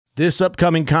This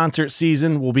upcoming concert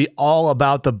season will be all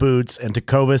about the boots, and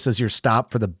Tecovas is your stop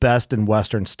for the best in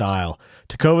Western style.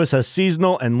 Tecovas has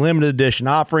seasonal and limited edition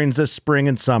offerings this spring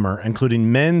and summer,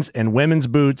 including men's and women's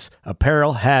boots,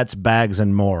 apparel, hats, bags,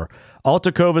 and more. All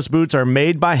Tecovas boots are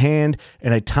made by hand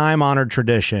in a time-honored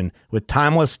tradition with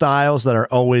timeless styles that are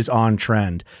always on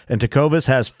trend. And Tecovas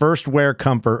has first wear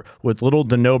comfort with little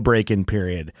to no break-in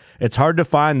period. It's hard to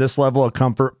find this level of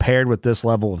comfort paired with this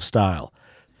level of style.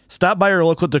 Stop by your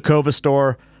local Tecovas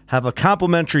store, have a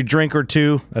complimentary drink or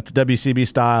two, that's WCB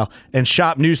style, and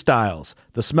shop new styles.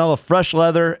 The smell of fresh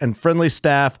leather and friendly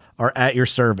staff are at your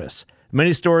service.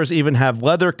 Many stores even have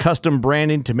leather custom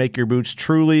branding to make your boots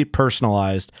truly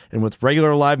personalized. And with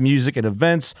regular live music and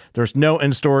events, there's no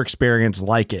in-store experience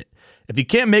like it. If you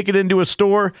can't make it into a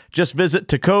store, just visit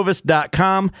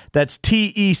tecovas.com. That's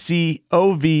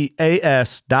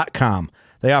TECOVAS.com.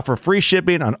 They offer free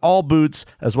shipping on all boots,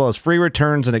 as well as free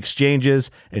returns and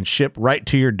exchanges, and ship right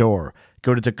to your door.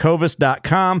 Go to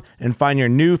tecovas.com and find your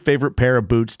new favorite pair of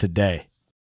boots today.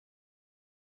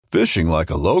 Fishing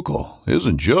like a local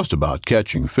isn't just about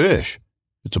catching fish.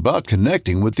 It's about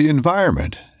connecting with the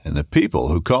environment and the people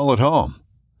who call it home.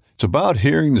 It's about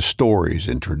hearing the stories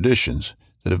and traditions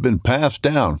that have been passed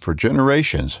down for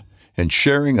generations and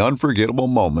sharing unforgettable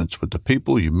moments with the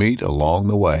people you meet along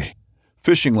the way.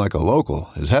 Fishing like a local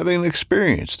is having an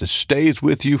experience that stays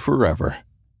with you forever.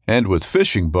 And with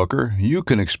Fishing Booker, you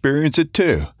can experience it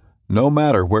too, no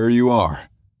matter where you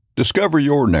are. Discover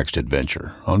your next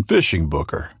adventure on Fishing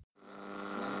Booker.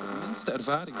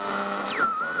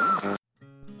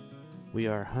 We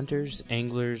are hunters,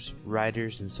 anglers,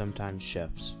 riders, and sometimes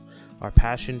chefs. Our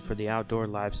passion for the outdoor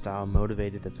lifestyle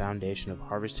motivated the foundation of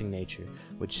Harvesting Nature,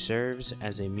 which serves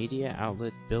as a media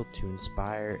outlet built to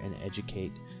inspire and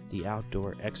educate the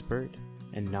outdoor expert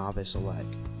and novice alike.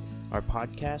 Our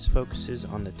podcast focuses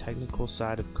on the technical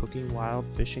side of cooking wild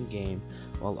fish and game,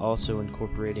 while also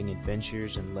incorporating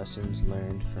adventures and lessons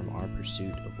learned from our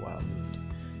pursuit of wild meat.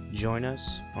 Join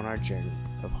us on our journey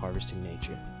of Harvesting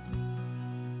Nature.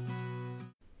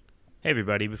 Hey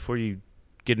everybody, before you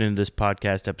get into this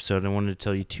podcast episode, I wanted to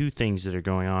tell you two things that are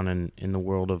going on in the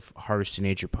world of Harvesting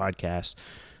Nature podcast.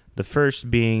 The first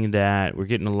being that we're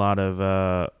getting a lot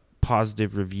of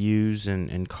positive reviews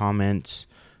and comments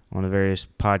on the various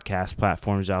podcast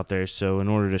platforms out there. So in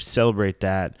order to celebrate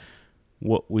that,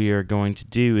 what we are going to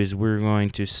do is we're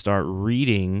going to start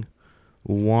reading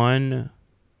one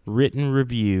written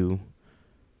review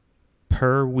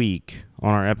per week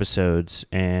on our episodes,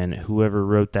 and whoever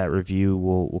wrote that review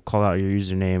will call out your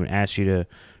username and ask you to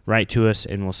write to us,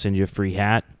 and we'll send you a free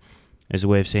hat as a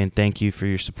way of saying thank you for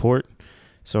your support.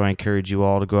 So I encourage you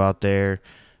all to go out there,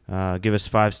 give us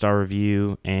a 5-star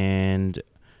review and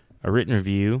a written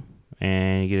review,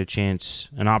 and you get a chance,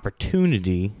 an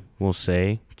opportunity, we'll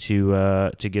say,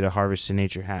 to get a Harvesting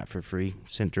Nature hat for free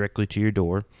sent directly to your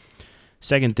door.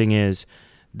 Second thing is,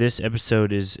 this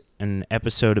episode is an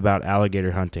episode about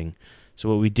alligator hunting. So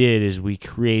what we did is we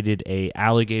created a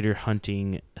alligator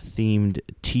hunting themed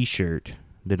t-shirt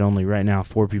that only right now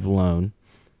 4 people own,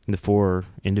 the 4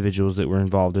 individuals that were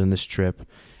involved in this trip.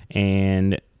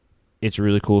 And it's a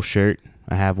really cool shirt.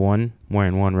 I have one, I'm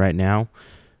wearing one right now.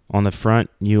 On the front,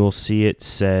 you'll see it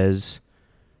says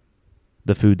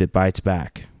 "The Food That Bites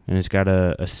Back." And it's got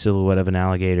a silhouette of an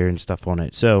alligator and stuff on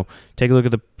it. So take a look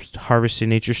at the Harvesting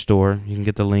Nature store. You can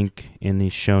get the link in the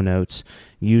show notes.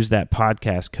 Use that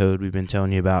podcast code we've been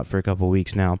telling you about for a couple of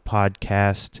weeks now,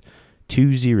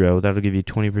 podcast20. That'll give you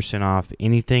 20% off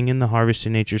anything in the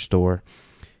Harvesting Nature store.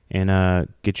 And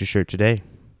get your shirt today.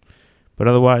 But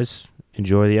otherwise,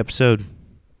 enjoy the episode.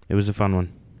 It was a fun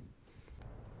one.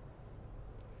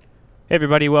 Hey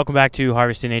everybody, welcome back to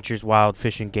Harvesting Nature's Wild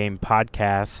Fish and Game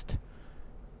podcast.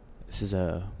 This is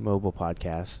a mobile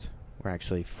podcast. We're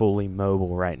actually fully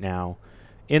mobile right now.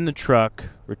 In the truck,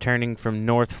 returning from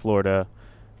North Florida,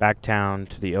 back down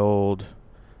to the old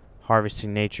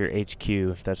Harvesting Nature HQ,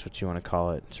 if that's what you want to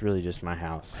call it. It's really just my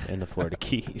house in the Florida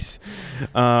Keys.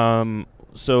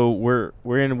 So we're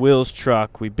in Will's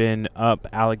truck. We've been up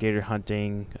alligator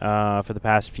hunting for the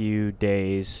past few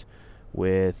days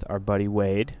with our buddy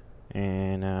Wade.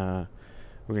 And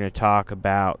we're going to talk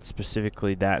about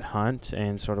specifically that hunt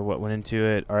and sort of what went into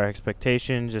it, our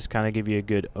expectations, just kind of give you a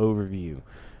good overview.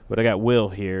 But I got Will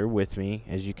here with me,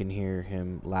 as you can hear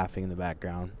him laughing in the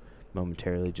background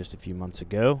momentarily just a few moments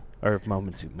ago.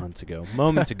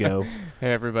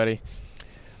 Hey, everybody.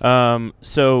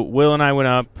 So Will and I went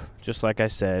up, just like I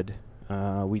said.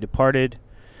 We departed.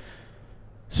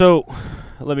 So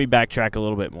let me backtrack a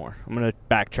little bit more. I'm going to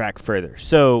backtrack further.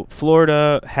 So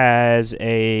Florida has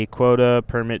a quota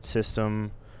permit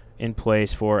system in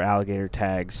place for alligator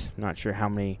tags. Not sure how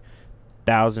many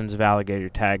thousands of alligator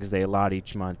tags they allot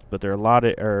each month, but they're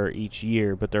allotted, or each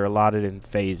year, but they're allotted in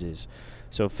phases.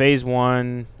 So phase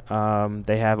 1,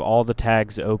 they have all the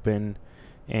tags open,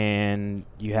 and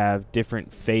you have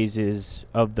different phases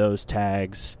of those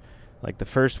tags, like the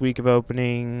first week of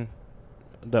opening,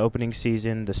 the opening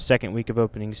season, the second week of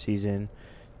opening season,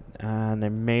 and there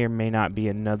may or may not be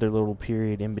another little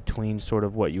period in between, sort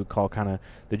of what you would call kind of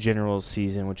the general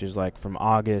season, which is like from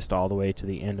August all the way to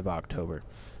the end of October,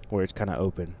 where it's kind of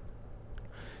open.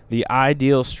 The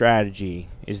ideal strategy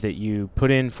is that you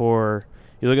put in for,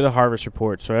 you look at the harvest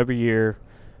report. So every year,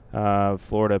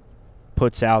 Florida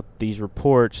puts out these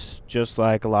reports, just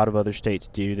like a lot of other states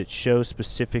do, that show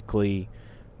specifically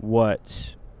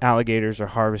what alligators are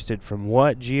harvested from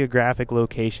what geographic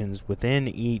locations within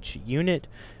each unit,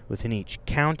 within each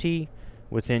county,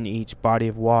 within each body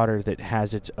of water that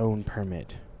has its own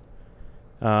permit.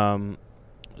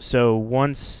 So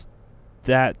once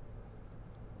that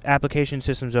application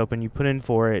system's open, you put in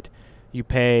for it, you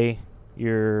pay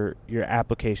your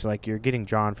application, like you're getting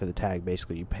drawn for the tag,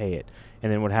 basically you pay it,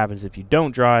 and then what happens if you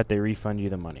don't draw it, they refund you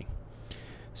the money.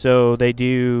 So they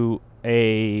do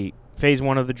a phase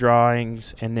 1 of the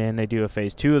drawings, and then they do a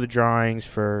phase 2 of the drawings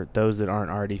for those that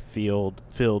aren't already filled,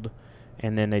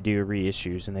 and then they do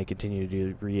reissues, and they continue to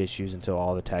do reissues until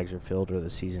all the tags are filled or the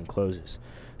season closes.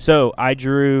 So I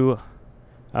drew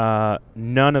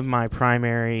none of my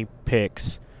primary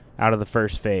picks out of the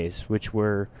first phase, which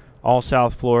were all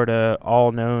South Florida,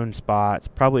 all known spots,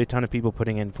 probably a ton of people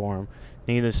putting in for them.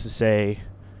 Needless to say,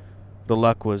 the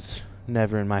luck was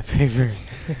never in my favor.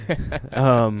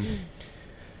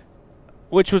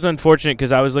 Which was unfortunate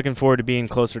because I was looking forward to being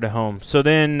closer to home. So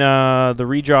then the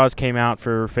redraws came out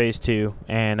for phase 2,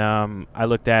 and I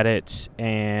looked at it,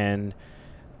 and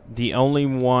the only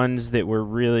ones that were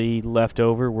really left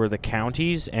over were the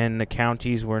counties, and the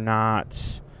counties were not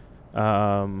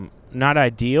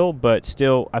ideal, but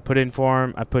still I put in for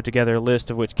them. I put together a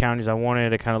list of which counties I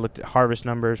wanted. I kind of looked at harvest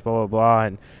numbers, blah, blah, blah,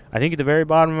 and I think at the very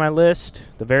bottom of my list,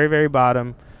 the very, very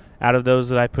bottom, out of those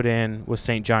that I put in, was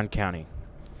St. John County.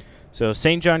 So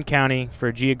St. John County,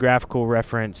 for geographical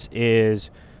reference, is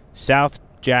South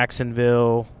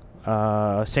Jacksonville.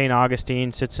 St.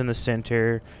 Augustine sits in the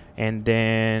center, and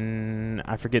then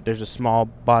I forget, there's a small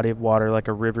body of water, like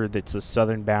a river, that's the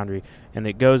southern boundary, and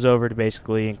it goes over to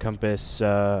basically encompass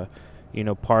part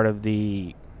of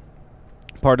the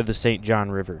St.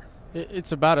 John River.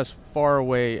 It's about as far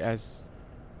away as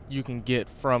you can get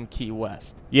from Key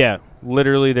West. Yeah,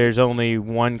 literally there's only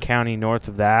one county north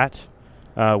of that,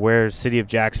 where the city of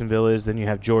Jacksonville is. Then you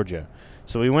have Georgia.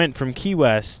 So we went from Key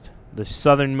West, the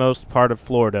southernmost part of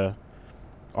Florida,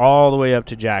 all the way up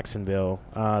to Jacksonville.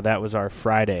 That was our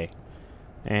Friday.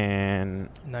 And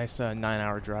nice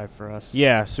 9-hour drive for us.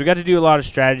 Yeah, so we got to do a lot of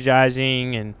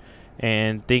strategizing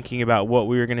and thinking about what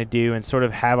we were going to do and sort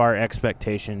of have our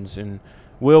expectations. And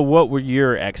Will, what were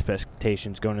your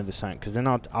expectations going into this hunt? Because then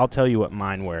I'll tell you what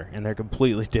mine were, and they're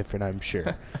completely different, I'm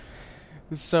sure.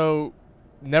 So,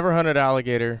 never hunted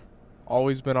alligator,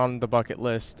 always been on the bucket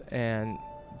list, and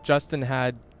Justin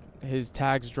had his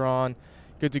tags drawn,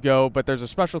 good to go, but there's a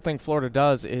special thing Florida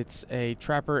does. It's a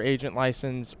trapper agent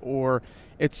license, or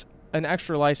it's an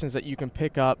extra license that you can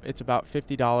pick up. It's about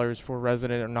 $50 for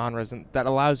resident or non-resident, that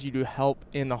allows you to help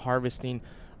in the harvesting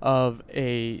of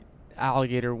a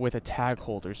alligator with a tag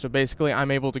holder. So basically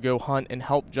I'm able to go hunt and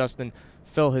help Justin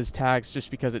fill his tags, just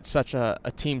because it's such a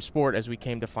team sport, as we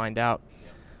came to find out.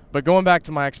 But going back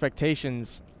to my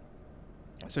expectations,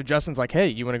 so Justin's like, hey,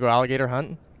 you want to go alligator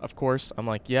hunting? Of course. I'm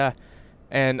like, yeah.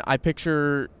 And I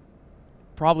picture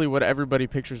probably what everybody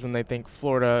pictures when they think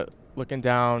Florida, looking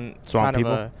down. Swamp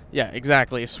people? Yeah,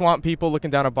 exactly. Swamp people looking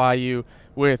down a bayou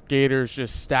with gators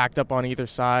just stacked up on either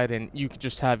side, and you could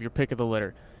just have your pick of the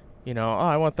litter.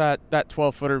 I want that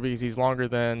 12-footer because he's longer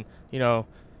than,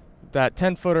 that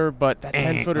 10-footer, but that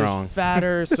 10-footer's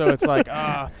fatter, so it's like,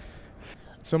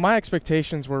 So my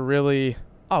expectations were really,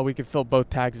 we could fill both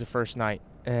tags the first night,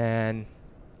 and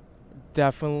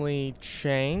definitely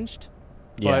changed.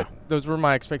 Yeah. But those were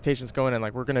my expectations going in.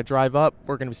 Like, we're going to drive up,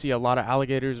 we're going to see a lot of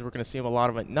alligators, we're going to see them a lot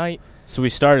of at night. So we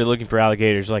started looking for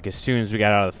alligators, like, as soon as we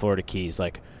got out of the Florida Keys.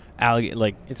 Like,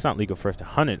 it's not legal for us to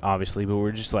hunt it, obviously, but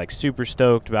we're just, like, super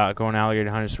stoked about going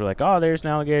alligator hunting. So we're like, oh, there's an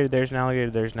alligator, there's an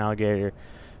alligator, there's an alligator.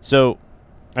 So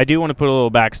I do want to put a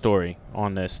little backstory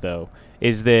on this, though,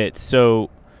 is that, so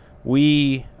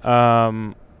we,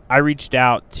 I reached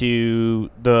out to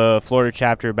the Florida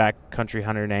chapter of Backcountry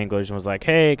Hunter and Anglers and was like,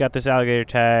 hey, got this alligator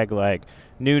tag, like,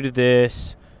 new to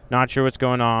this, not sure what's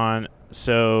going on.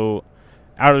 So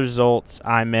out of the results,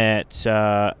 I met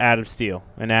Adam Steele.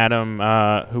 And Adam,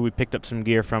 who we picked up some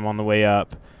gear from on the way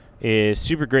up, is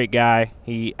super great guy.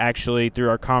 He actually, through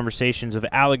our conversations of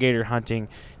alligator hunting,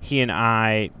 he and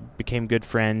I became good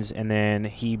friends, and then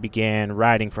he began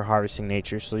writing for Harvesting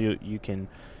Nature. So you can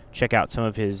check out some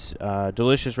of his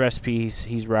delicious recipes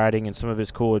he's writing and some of his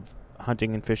cool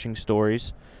hunting and fishing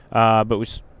stories.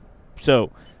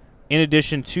 So in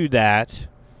addition to that,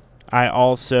 I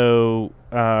also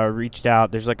reached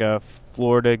out. There's like a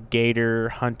Florida gator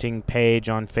hunting page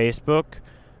on Facebook,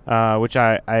 which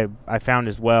I found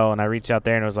as well. And I reached out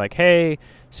there and I was like, hey,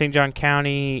 St. John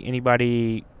County,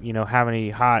 anybody, have any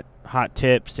hot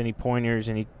tips, any pointers,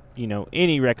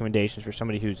 any recommendations for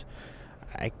somebody who's,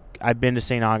 I've been to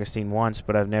St. Augustine once,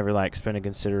 but I've never spent a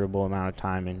considerable amount of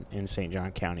time in St.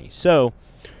 John County. So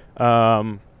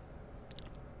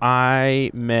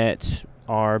I met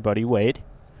our buddy Wade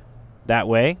that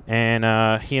way, and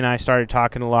he and I started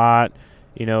talking a lot.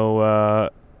 He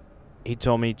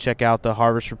told me check out the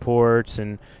harvest reports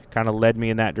and kind of led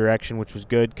me in that direction, which was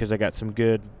good because I got some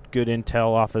good intel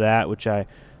off of that, which I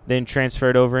then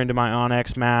transferred over into my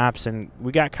Onyx maps, and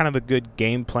we got kind of a good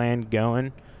game plan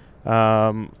going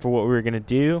for what we were going to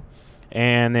do.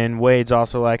 And then Wade's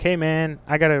also like, hey, man,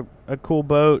 I got a cool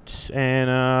boat, and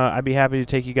I'd be happy to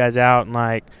take you guys out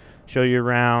and, show you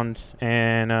around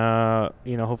and,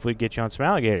 hopefully get you on some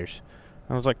alligators.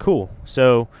 I was like, cool.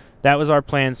 So that was our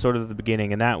plan sort of at the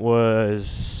beginning, and that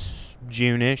was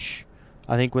June-ish,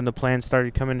 I think, when the plan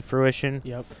started coming to fruition.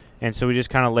 Yep. And so we just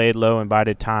kind of laid low and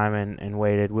bided time and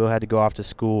waited. Will had to go off to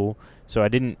school, so I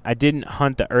didn't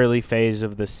hunt the early phase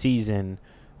of the season,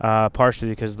 partially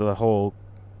because of the whole,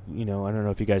 I don't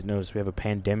know if you guys noticed, we have a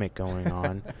pandemic going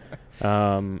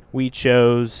on. We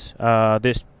chose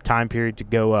this time period to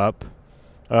go up,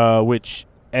 which,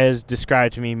 as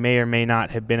described to me, may or may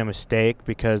not have been a mistake,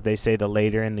 because they say the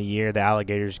later in the year the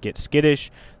alligators get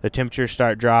skittish, the temperatures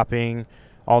start dropping,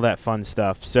 all that fun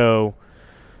stuff. So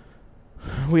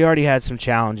we already had some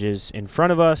challenges in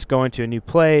front of us, going to a new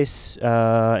place,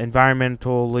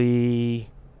 environmentally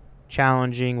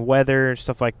challenging, weather,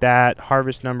 stuff like that.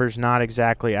 Harvest numbers not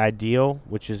exactly ideal,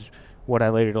 which is what I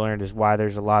later learned is why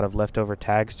there's a lot of leftover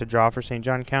tags to draw for St.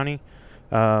 John County.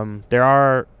 There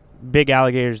are big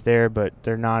alligators there, but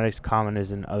they're not as common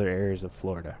as in other areas of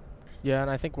Florida. Yeah, and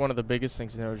I think one of the biggest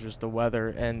things to know is just the weather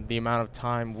and the amount of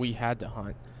time we had to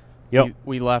hunt. Yep.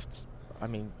 We left,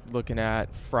 looking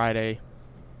at Friday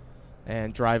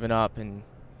and driving up and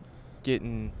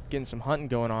getting some hunting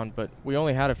going on, but we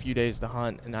only had a few days to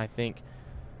hunt, and I think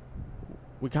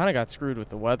we kind of got screwed with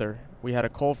the weather. We had a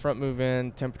cold front move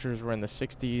in, temperatures were in the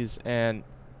 60s, and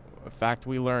a fact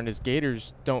we learned is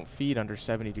gators don't feed under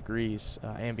 70 degrees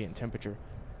ambient temperature,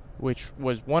 which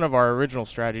was one of our original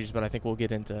strategies, but I think we'll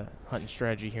get into hunting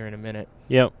strategy here in a minute.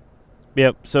 Yep.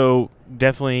 So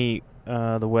definitely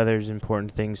the weather is an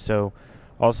important thing. So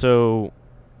also,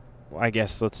 I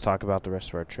guess let's talk about the rest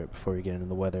of our trip before we get into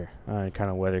the weather, kind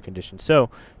of weather conditions. So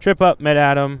trip up, met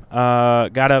Adam,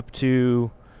 got up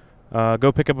to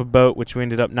go pick up a boat, which we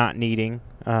ended up not needing.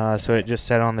 So it just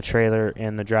sat on the trailer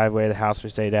in the driveway of the house we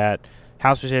stayed at.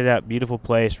 Beautiful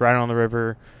place, right on the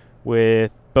river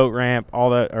with boat ramp, all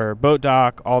that, or boat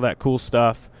dock, all that cool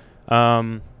stuff. We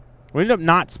ended up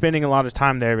not spending a lot of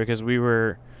time there because we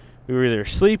were either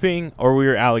sleeping or we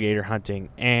were alligator hunting.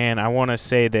 And I want to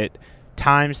say that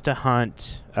times to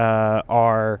hunt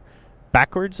are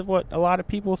backwards of what a lot of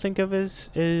people think of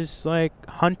as like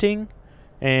hunting.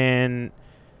 And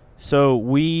so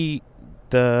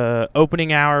the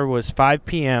opening hour was 5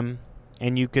 p.m.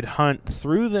 and you could hunt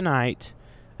through the night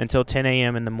until 10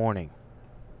 a.m. in the morning.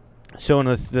 So in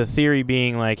the theory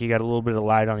being like you got a little bit of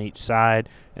light on each side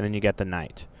and then you got the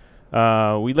night.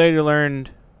 We later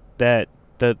learned that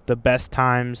the best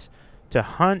times to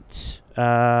hunt,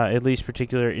 at least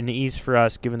particular in the east for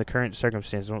us, given the current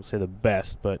circumstances, I won't say the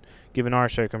best, but given our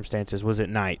circumstances, was at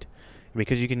night.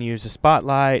 Because you can use the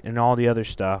spotlight and all the other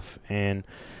stuff. And,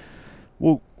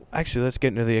 well, actually, let's get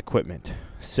into the equipment.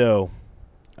 So,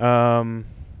 no,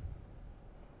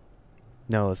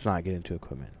 let's not get into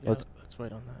equipment. Yeah, let's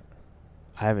wait on that.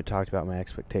 I haven't talked about my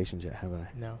expectations yet, have I?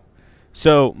 No.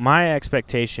 So, my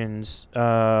expectations,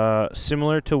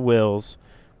 similar to Will's,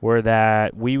 were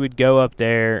that we would go up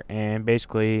there and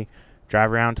basically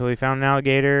drive around until we found an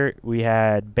alligator. We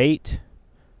had bait,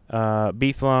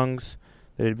 beef lungs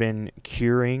that had been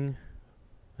curing,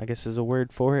 I guess is a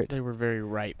word for it. They were very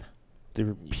ripe. They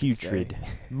were putrid.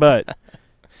 But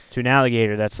to an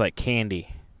alligator, that's like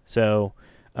candy. So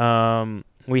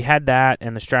we had that,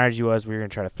 and the strategy was we were going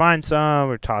to try to find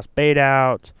some or toss bait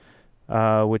out,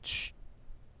 which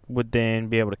would then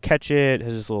be able to catch it. It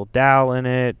has this little dowel in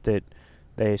it that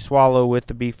they swallow with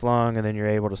the beef lung, and then you're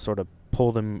able to sort of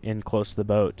pull them in close to the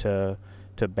boat to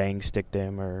bang stick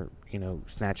them or,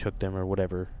 snatch hook them or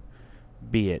whatever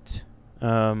be it.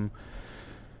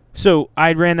 So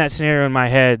I ran that scenario in my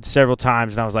head several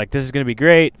times, and I was like, this is going to be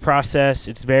great. Process,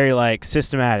 it's very,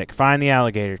 systematic. Find the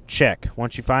alligator. Check.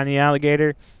 Once you find the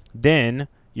alligator, then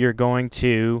you're going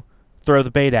to throw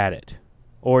the bait at it.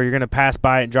 Or you're going to pass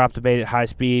by it and drop the bait at high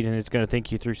speed, and it's going to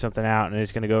think you threw something out, and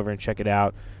it's going to go over and check it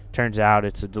out. Turns out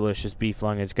it's a delicious beef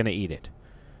lung, and it's going to eat it.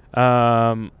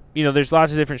 There's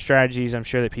lots of different strategies I'm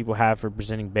sure that people have for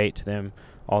presenting bait to them,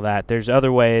 all that. There's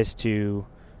other ways to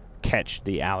catch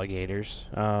the alligators.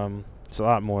 It's a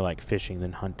lot more like fishing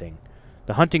than hunting.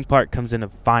 The hunting part comes into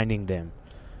finding them.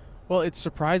 Well, it's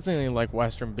surprisingly like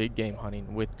Western big game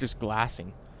hunting with just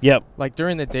glassing. Yep. Like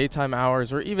during the daytime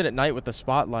hours or even at night with the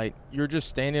spotlight, you're just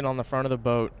standing on the front of the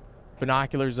boat,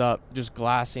 binoculars up, just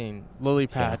glassing lily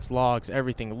pads, logs,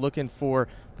 everything, looking for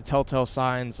the telltale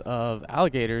signs of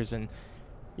alligators. And,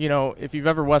 if you've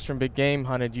ever Western big game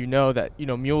hunted, you know that,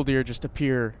 mule deer just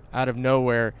appear out of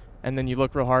nowhere, and then you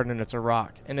look real hard and it's a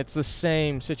rock. And it's the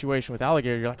same situation with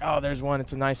alligator. You're like, oh, there's one.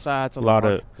 It's a nice size. It's a lot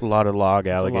of log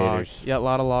alligators. Yeah, a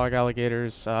lot of log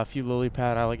alligators, a few lily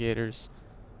pad alligators.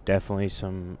 Definitely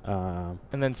some.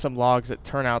 And then some logs that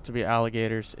turn out to be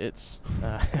alligators. It's.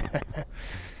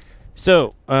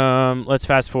 So let's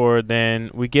fast forward.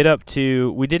 Then we get up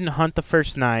to. We didn't hunt the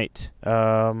first night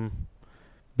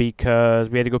because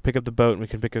we had to go pick up the boat, and we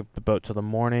couldn't pick up the boat till the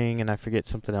morning. And I forget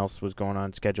something else was going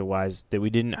on schedule wise that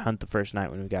we didn't hunt the first night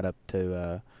when we got up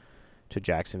to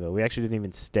Jacksonville. We actually didn't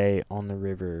even stay on the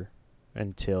river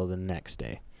until the next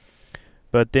day.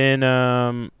 But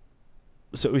then.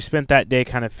 So we spent that day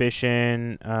kind of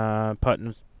fishing,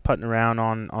 putting around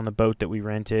on the boat that we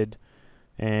rented,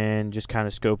 and just kind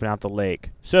of scoping out the lake.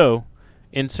 So,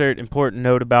 insert important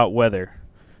note about weather.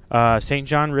 St.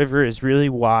 John River is really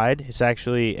wide. It's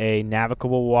actually a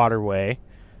navigable waterway,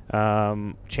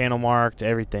 channel marked,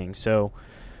 everything. So,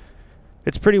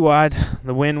 it's pretty wide.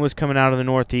 The wind was coming out of the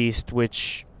northeast,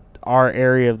 which our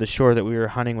area of the shore that we were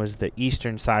hunting was the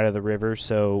eastern side of the river.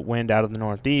 So, wind out of the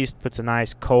northeast puts a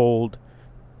nice cold,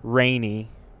 rainy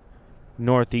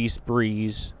northeast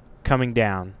breeze coming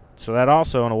down. So that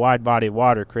also in a wide body of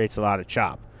water creates a lot of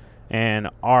chop. And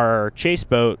our chase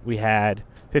boat, we had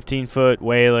 15-foot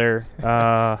whaler.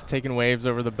 Taking waves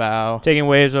over the bow.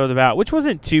 Which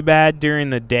wasn't too bad during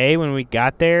the day when we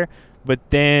got there. But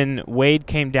then Wade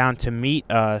came down to meet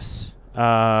us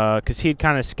because he had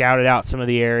kind of scouted out some of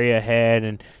the area ahead,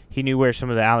 and he knew where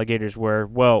some of the alligators were.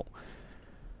 Well,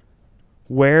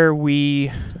 where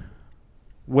we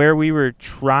were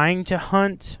trying to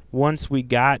hunt, once we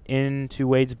got into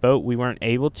Wade's boat, we weren't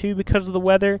able to because of the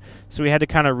weather. So we had to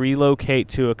kind of relocate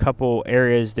to a couple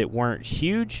areas that weren't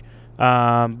huge,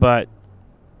 but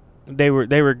they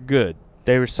were good.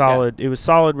 They were solid. Yeah. It was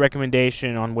solid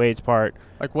recommendation on Wade's part.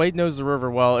 Like, Wade knows the river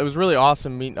well. It was really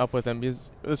awesome meeting up with him because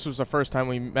this was the first time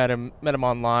we met him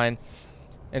online.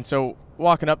 And so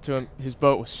walking up to him, his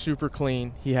boat was super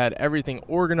clean. He had everything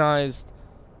organized.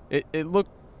 It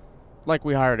looked like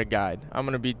we hired a guide. I'm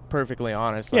going to be perfectly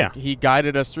honest. Like, he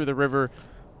guided us through the river.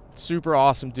 Super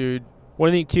awesome dude.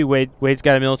 One thing, too, Wade's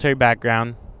got a military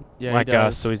background like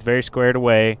us, so he's very squared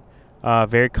away,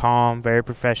 very calm, very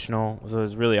professional. So it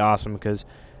was really awesome because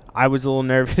I was a little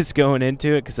nervous going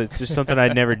into it because it's just something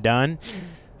I'd never done.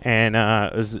 And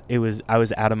I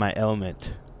was out of my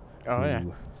element. Oh, yeah.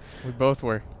 We both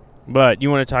were. But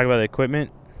you want to talk about the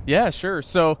equipment? Yeah, sure.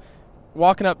 So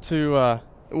walking up to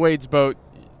Wade's boat,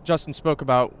 Justin spoke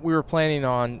about, we were planning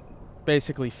on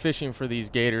basically fishing for these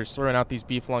gators, throwing out these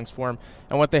beef lungs for them.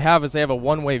 And what they have is they have a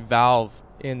one-way valve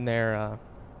in their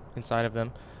inside of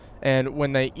them. And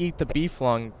when they eat the beef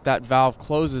lung, that valve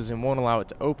closes and won't allow it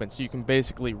to open. So you can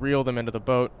basically reel them into the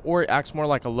boat, or it acts more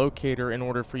like a locator in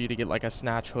order for you to get like a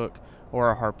snatch hook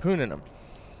or a harpoon in them.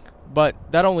 But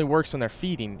that only works when they're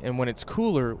feeding. And when it's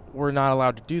cooler, we're not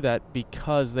allowed to do that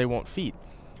because they won't feed.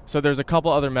 So there's a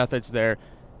couple other methods there.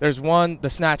 There's one, the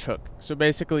snatch hook. So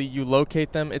basically you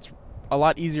locate them. It's a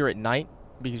lot easier at night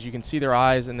because you can see their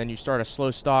eyes, and then you start a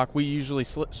slow stalk. We usually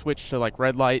switch to like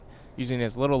red light, using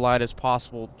as little light as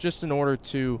possible just in order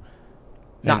to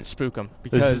not spook them.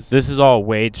 Because this is all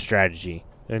Wade's strategy,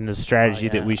 and the strategy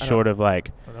that we sort of like.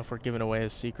 I don't know if we're giving away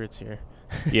his secrets here.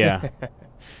 Yeah.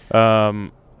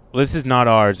 This is not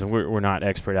ours, and we're not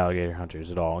expert alligator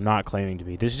hunters at all. Not claiming to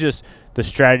be. This is just the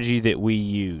strategy that we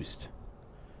used.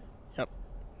 Yep.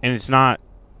 And it's not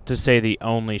to say the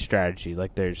only strategy.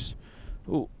 Like there's,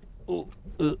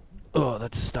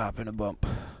 that's a stop and a bump.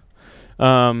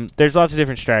 there's lots of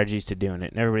different strategies to doing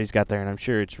it, and everybody's got there, and I'm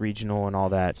sure it's regional and all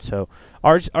that. So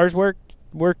ours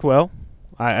worked well.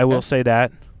 I will say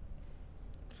that.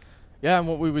 Yeah, and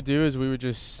what we would do is we would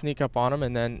just sneak up on them,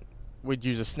 and then we'd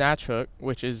use a snatch hook,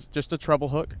 which is just a treble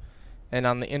hook. And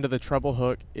on the end of the treble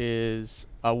hook is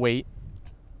a weight,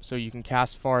 so you can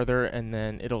cast farther, and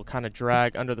then it'll kind of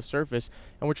drag under the surface.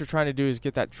 And what you're trying to do is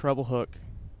get that treble hook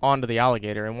onto the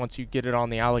alligator. And once you get it on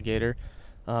the alligator,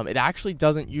 it actually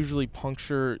doesn't usually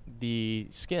puncture the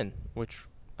skin, which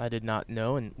I did not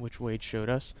know and which Wade showed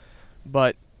us.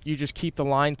 But you just keep the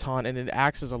line taut, and it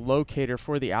acts as a locator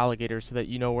for the alligator so that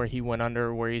you know where he went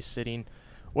under, where he's sitting,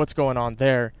 what's going on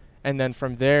there. And then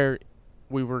from there,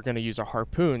 we were going to use a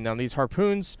harpoon. Now, these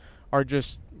harpoons are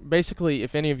just basically,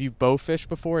 if any of you bow fish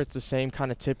before, it's the same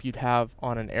kind of tip you'd have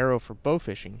on an arrow for bow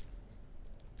fishing.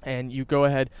 And you go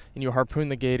ahead and you harpoon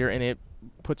the gator, and it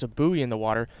puts a buoy in the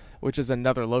water, which is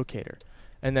another locator.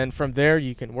 And then from there,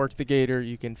 you can work the gator,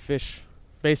 you can fish,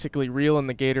 basically reel in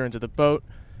the gator into the boat.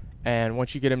 And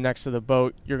once you get him next to the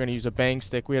boat, you're going to use a bang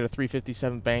stick. We had a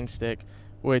 357 bang stick,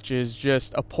 which is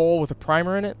just a pole with a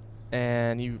primer in it.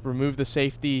 And you remove the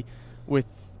safety with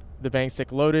the bang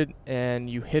stick loaded, and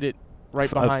you hit it right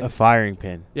behind. A firing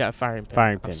pin. Yeah, a firing pin.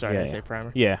 Firing pin. I'm sorry, yeah, I say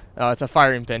primer. Yeah. It's a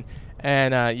firing pin.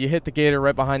 And you hit the gator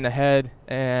right behind the head,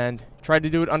 and try to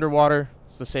do it underwater.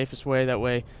 It's the safest way. That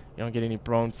way you don't get any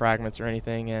bone fragments or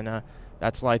anything. And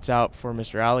that's lights out for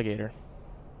Mr. Alligator.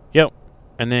 Yep.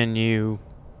 And then you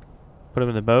put him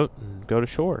in the boat and go to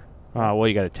shore. Well,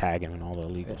 you got to tag him and all the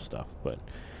illegal stuff. But,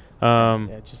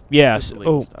 just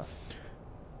illegal stuff.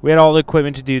 We had all the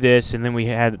equipment to do this, and then we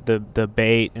had the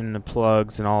bait and the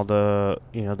plugs and all the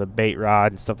the bait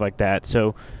rod and stuff like that.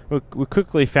 So we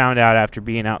quickly found out after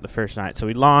being out the first night. So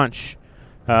we launched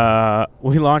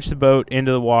the boat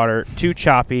into the water, too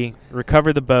choppy,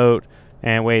 recovered the boat,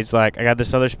 and Wade's like, I got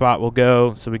this other spot, we'll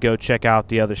go. So we go check out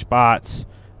the other spots,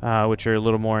 which are a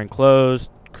little more enclosed,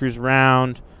 cruise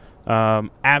around.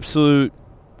 Absolute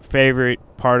favorite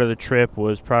part of the trip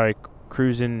was probably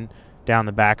cruising down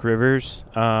the back rivers.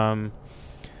 Saw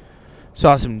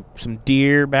some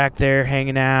deer back there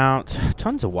hanging out.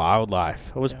 Tons of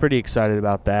wildlife. I was pretty excited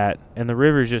about that. And the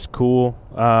river's just cool.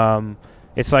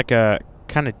 It's like a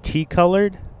kind of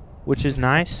tea-colored, which is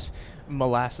nice.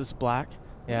 Molasses black.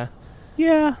 Yeah.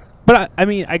 Yeah. But,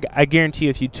 I guarantee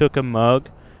if you took a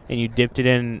mug and you dipped it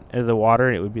in the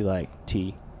water, it would be like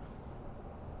tea.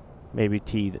 Maybe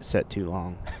tea that set too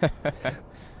long.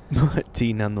 But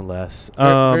tea nonetheless.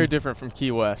 Very different from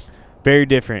Key West. Very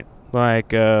different.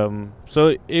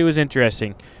 So it was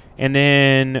interesting. And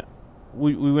then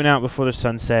we went out before the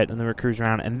sunset, and then we cruised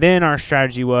around. And then our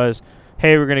strategy was,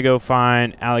 hey, we're going to go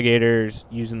find alligators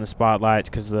using the spotlights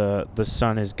because the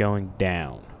sun is going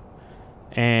down.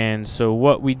 And so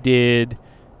what we did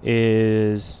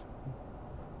is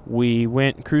we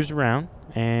went and cruised around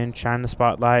and shined the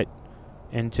spotlight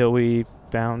until we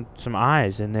found some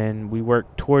eyes, and then we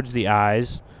worked towards the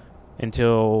eyes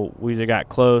until we either got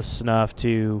close enough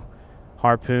to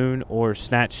harpoon or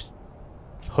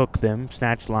hook them,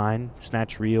 snatch line,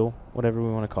 snatch reel, whatever we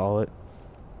want to call it.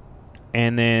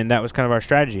 And then that was kind of our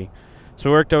strategy. So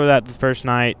we worked over that the first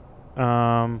night.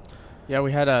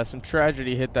 We had some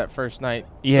tragedy hit that first night.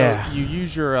 Yeah. So you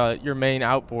use your main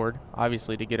outboard,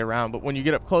 obviously, to get around, but when you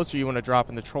get up closer, you want to drop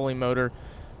in the trolling motor.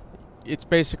 It's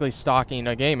basically stalking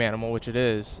a game animal, which it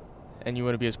is, and you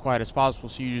want to be as quiet as possible,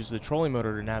 so you use the trolling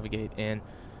motor to navigate. And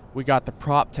we got the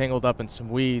prop tangled up in some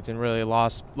weeds and really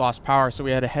lost power, so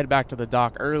we had to head back to the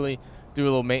dock early, do a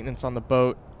little maintenance on the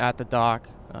boat at the dock.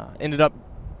 Ended up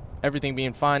everything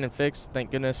being fine and fixed, thank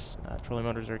goodness. Trolling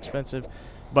motors are expensive,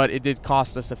 but it did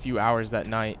cost us a few hours that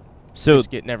night, so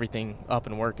just getting everything up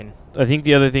and working. I think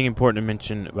the other thing important to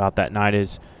mention about that night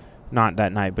is, not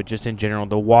that night, but just in general,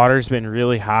 the water's been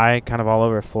really high kind of all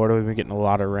over Florida. We've been getting a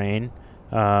lot of rain.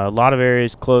 A lot of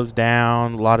areas closed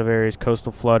down, a lot of areas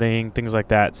coastal flooding, things like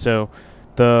that. So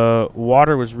the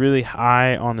water was really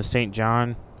high on the St.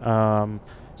 John,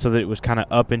 so that it was kind of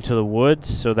up into the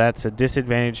woods. So that's a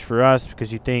disadvantage for us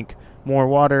because you think more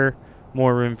water,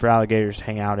 more room for alligators to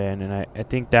hang out in. And I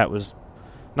think that was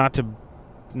not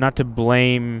to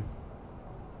blame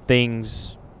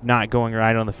things not going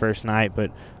right on the first night, but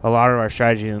a lot of our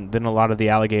strategy, and then a lot of the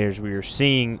alligators we were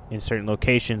seeing in certain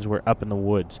locations were up in the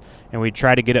woods, and we'd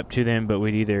try to get up to them, but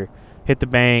we'd either hit the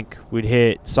bank, we'd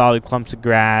hit solid clumps of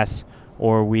grass,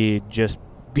 or we'd just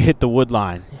hit the wood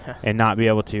line and not be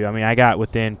able to. I got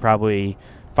within probably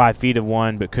 5 feet of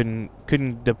one, but couldn't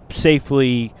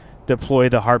safely deploy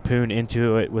the harpoon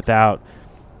into it without,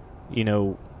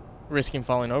 risking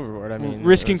falling overboard.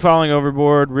 Risking falling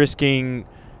overboard, risking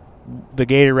the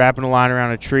gator wrapping a line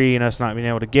around a tree and us not being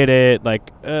able to get it.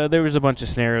 Like, there was a bunch of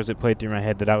scenarios that played through my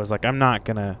head that I was like, I'm not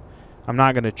gonna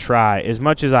try. As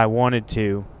much as I wanted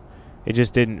to, it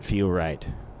just didn't feel right.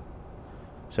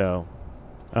 So,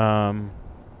 that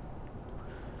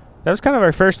was kind of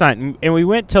our first night, and we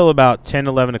went till about 10,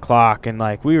 11 o'clock, and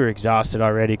like we were exhausted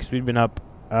already because we'd been up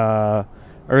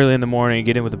early in the morning,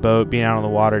 getting with the boat, being out on the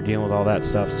water, dealing with all that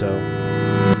stuff. So.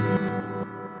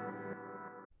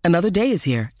 Another day is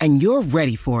here, and you're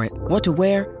ready for it. What to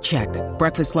wear? Check.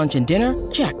 Breakfast, lunch, and dinner?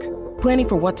 Check. Planning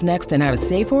for what's next and how to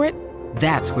save for it?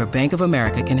 That's where Bank of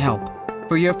America can help.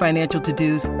 For your financial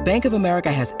to-dos, Bank of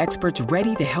America has experts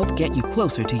ready to help get you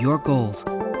closer to your goals.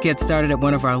 Get started at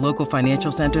one of our local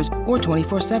financial centers or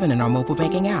 24/7 in our mobile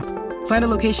banking app. Find a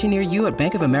location near you at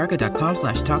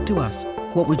bankofamerica.com/talktous.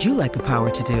 What would you like the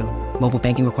power to do? Mobile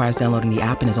banking requires downloading the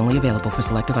app and is only available for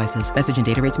select devices. Message and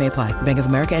data rates may apply. Bank of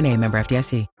America N.A., member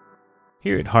FDIC.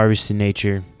 Here at Harvesting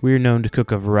Nature, we are known to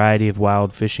cook a variety of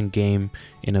wild fish and game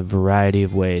in a variety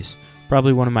of ways.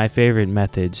 Probably one of my favorite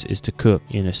methods is to cook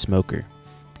in a smoker.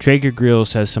 Traeger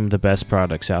Grills has some of the best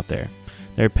products out there.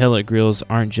 Their pellet grills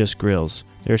aren't just grills,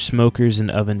 they're smokers and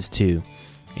ovens too.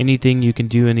 Anything you can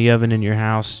do in the oven in your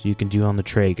house, you can do on the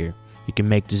Traeger. You can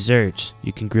make desserts,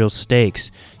 you can grill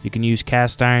steaks, you can use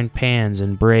cast iron pans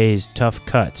and braise tough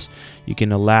cuts. You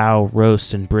can allow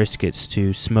roasts and briskets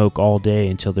to smoke all day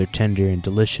until they're tender and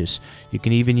delicious. You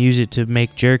can even use it to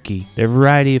make jerky. Their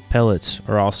variety of pellets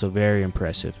are also very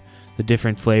impressive. The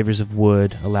different flavors of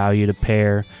wood allow you to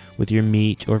pair with your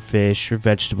meat or fish or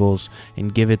vegetables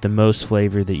and give it the most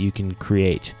flavor that you can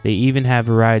create. They even have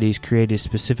varieties created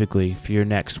specifically for your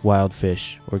next wild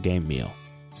fish or game meal.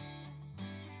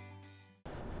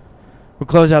 We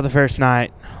closed out the first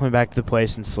night, went back to the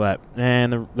place and slept.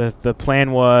 And the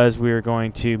plan was we were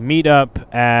going to meet up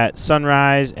at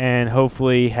sunrise and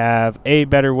hopefully have A,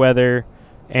 better weather,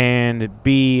 and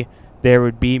B, there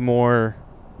would be more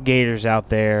gators out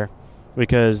there,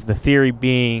 because the theory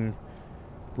being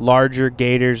larger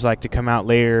gators like to come out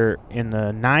later in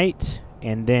the night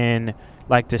and then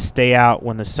like to stay out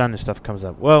when the sun and stuff comes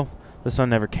up. Well, the sun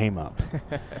never came up.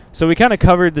 So we kind of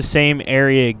covered the same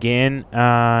area again,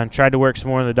 tried to work some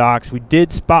more on the docks. We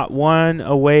did spot one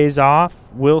a ways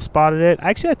off. Will spotted it.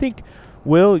 Actually, I think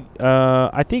Wade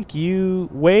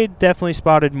definitely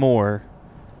spotted more.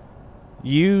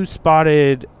 You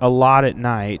spotted a lot at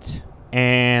night,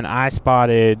 and I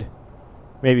spotted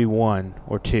maybe one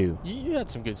or two. You had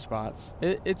some good spots.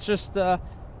 It's just knowing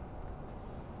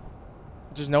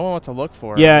what to look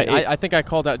for. Yeah, I think I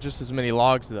called out just as many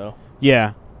logs, though.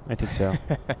 Yeah, I think so.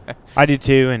 I did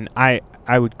too, and I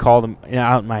would call them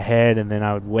out in my head, and then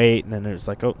I would wait, and then it was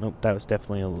like, oh, nope, that was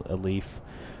definitely a leaf.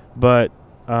 But,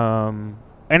 and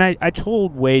I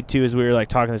told Wade too, as we were like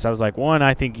talking this, I was like, one,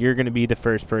 I think you're going to be the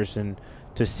first person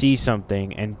to see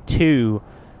something, and two,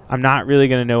 I'm not really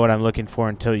going to know what I'm looking for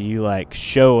until you like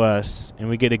show us and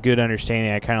we get a good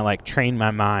understanding. I kind of like train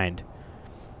my mind.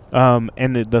 And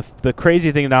the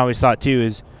crazy thing that I always thought too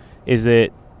is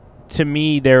that to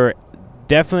me there were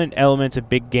definite elements of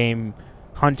big game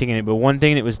hunting in it, but one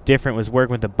thing that was different was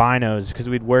working with the binos, because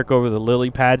we'd work over the lily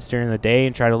pads during the day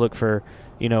and try to look for,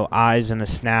 eyes and a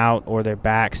snout or their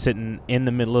back sitting in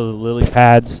the middle of the lily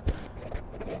pads.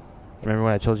 Remember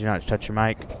when I told you not to touch your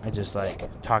mic? I just like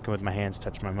talking with my hands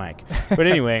touch my mic. But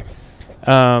anyway,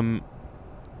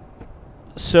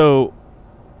 so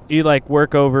you like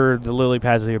work over the lily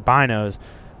pads with your binos,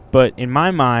 but in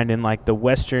my mind, in like the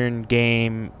Western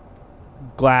game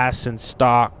glass and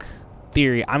stock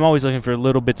theory, I'm always looking for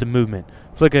little bits of movement.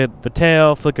 Flick of a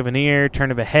tail, flick of an ear, turn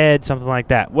of a head, something like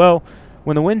that. Well,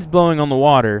 when the wind's blowing on the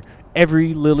water,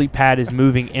 every lily pad is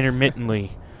moving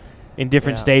intermittently in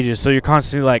different stages. So you're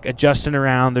constantly like adjusting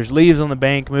around. There's leaves on the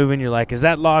bank moving. You're like, is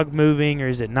that log moving or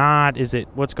is it not? Is it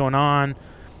what's going on?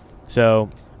 So,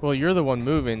 well, you're the one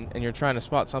moving and you're trying to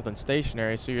spot something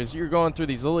stationary. So as you're going through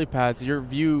these lily pads, your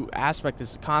view aspect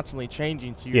is constantly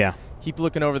changing. So you keep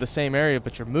looking over the same area,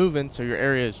 but you're moving, so your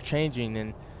area is changing,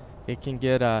 and it can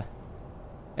get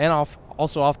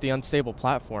also off the unstable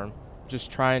platform.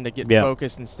 Just trying to get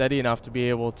focused and steady enough to be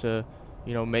able to,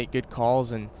 make good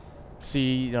calls and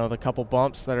see, the couple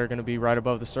bumps that are going to be right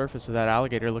above the surface of that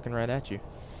alligator looking right at you.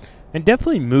 And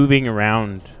definitely moving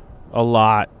around a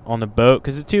lot on the boat,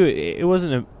 because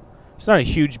it's not a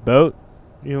huge boat.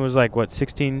 It was like,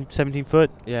 16, 17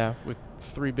 foot? Yeah, with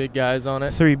 3 big guys on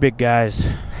it. 3 big guys.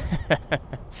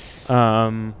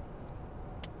 And,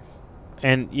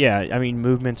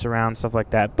 movements around, stuff like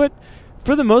that. But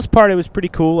for the most part, it was pretty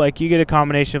cool. Like, you get a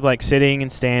combination of, like, sitting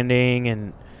and standing,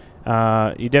 and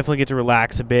you definitely get to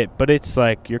relax a bit. But it's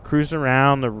like you're cruising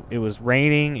around. It was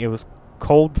raining. It was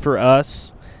cold for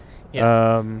us.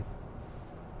 Yeah.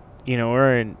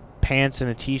 We're in pants and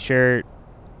a t-shirt,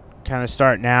 kind of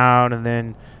starting out, and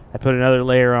then I put another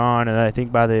layer on, and I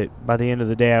think by the end of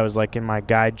the day, I was like in my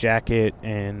guide jacket,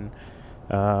 and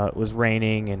it was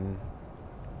raining, and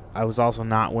I was also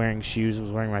not wearing shoes. I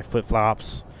was wearing my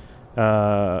flip-flops,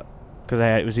 because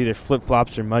it was either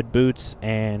flip-flops or mud boots,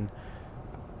 and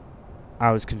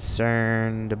I was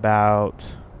concerned about,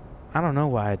 I don't know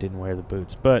why I didn't wear the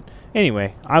boots, but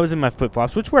anyway, I was in my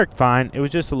flip-flops, which worked fine. It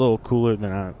was just a little cooler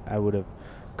than I would have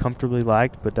comfortably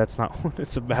liked, but that's not what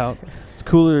it's about. It's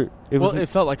cooler. It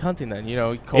felt like hunting then,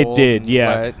 cold. It did, and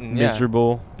yeah. wet and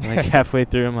miserable. Like halfway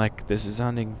through, I'm like, this is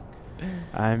hunting.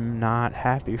 I'm not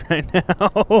happy right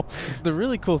now. The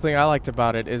really cool thing I liked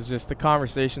about it is just the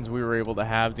conversations we were able to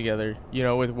have together,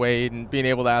 with Wade, and being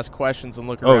able to ask questions and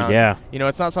look around. Oh, yeah.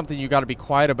 It's not something you got to be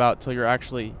quiet about till you're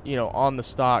actually, on the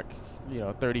stock,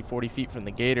 30, 40 feet from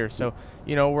the gator. So,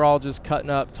 we're all just cutting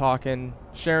up, talking,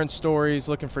 sharing stories,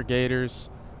 looking for gators.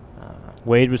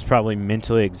 Wade was probably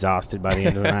mentally exhausted by the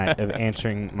end of the night of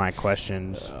answering my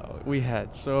questions. We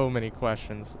had so many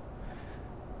questions.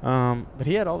 But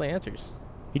he had all the answers.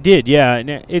 He did, yeah.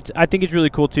 And I think it's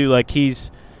really cool too. Like he's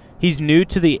new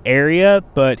to the area,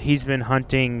 but he's been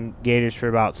hunting gators for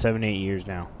about 7-8 years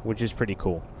now, which is pretty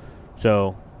cool.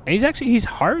 So, and he's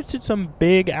harvested some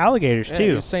big alligators too.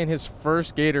 He was saying his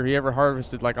first gator he ever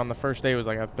harvested, like on the first day, was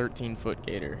like a 13-foot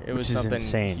gator. It was something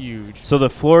insane. Huge. So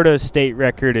the Florida state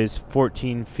record is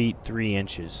 14 feet 3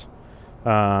 inches.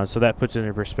 So that puts it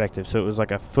into perspective. So it was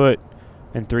like a foot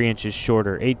and 3 inches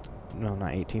shorter.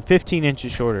 15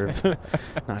 inches shorter.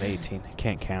 Not 18. I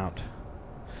can't count.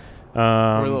 We're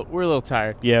a little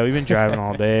tired. Yeah, we've been driving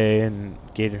all day and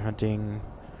gator hunting.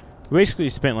 We basically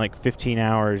spent like 15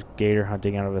 hours gator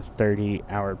hunting out of a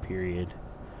 30-hour period.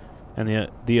 And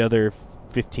the other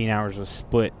 15 hours was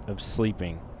split of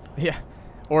sleeping. Yeah.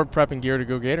 Or prepping gear to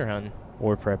go gator hunting.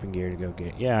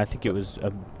 Yeah, I think it was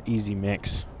a easy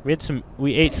mix.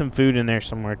 We ate some food in there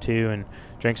somewhere too, and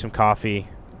drank some coffee.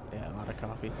 Yeah, a lot of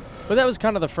coffee. But that was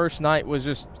kind of the first night, was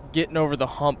just getting over the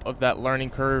hump of that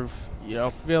learning curve,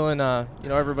 feeling,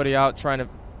 everybody out trying to,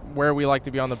 where we like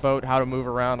to be on the boat, how to move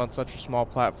around on such a small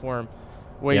platform.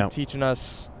 Wade teaching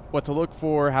us what to look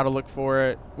for, how to look for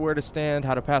it, where to stand,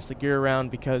 how to pass the gear around,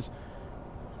 because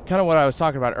kind of what I was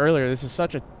talking about earlier, this is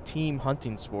such a team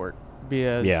hunting sport,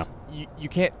 because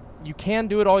you can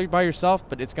do it all by yourself,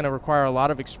 but it's going to require a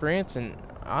lot of experience and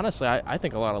honestly, I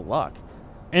think a lot of luck.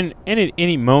 And at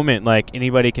any moment, like,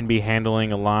 anybody can be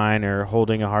handling a line or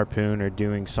holding a harpoon or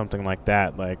doing something like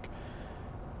that. Like,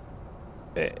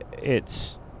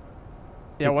 it's...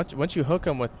 Yeah, once you hook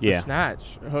them with the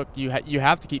snatch hook, you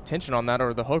have to keep tension on that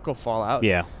or the hook will fall out.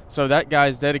 Yeah. So that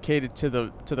guy's dedicated to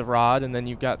the rod, and then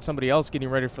you've got somebody else getting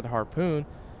ready for the harpoon,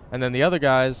 and then the other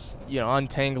guy's,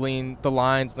 untangling the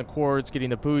lines and the cords,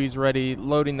 getting the buoys ready,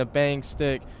 loading the bang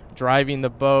stick, driving the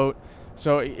boat.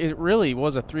 So it really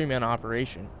was a 3-man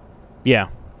operation. Yeah,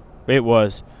 it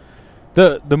was.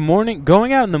 The morning,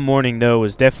 going out in the morning though,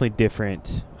 was definitely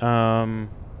different.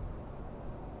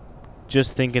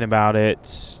 Just thinking about it,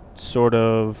 sort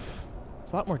of.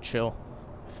 It's a lot more chill,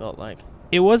 I felt like.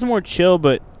 It was more chill,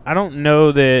 but I don't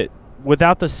know that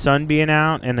without the sun being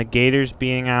out and the gators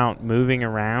being out moving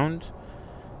around,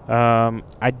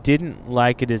 I didn't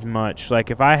like it as much. Like,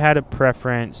 if I had a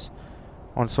preference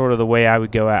on sort of the way I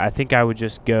would go out, I think I would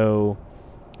just go,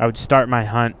 I would start my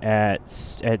hunt at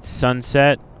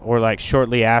sunset or like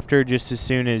shortly after, just as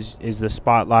soon as the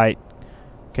spotlight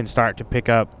can start to pick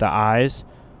up the eyes.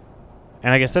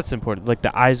 And I guess that's important. Like,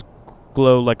 the eyes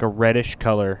glow like a reddish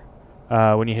color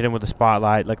when you hit them with a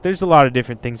spotlight. Like, there's a lot of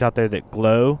different things out there that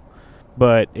glow,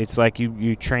 but it's like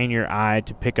you train your eye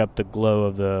to pick up the glow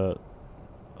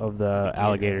of the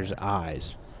alligator's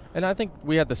eyes. And I think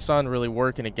we had the sun really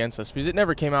working against us because it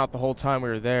never came out the whole time we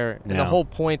were there. No. And the whole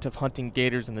point of hunting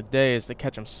gators in the day is to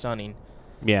catch them sunning.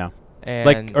 Yeah. And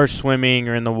like, or swimming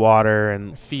or in the water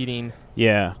and feeding.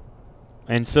 Yeah.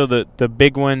 And so the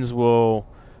big ones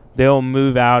they'll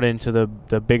move out into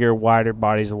the bigger, wider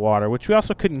bodies of water, which we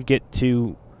also couldn't get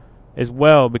to as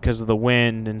well because of the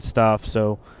wind and stuff.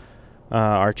 So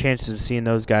our chances of seeing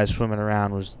those guys swimming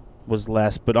around was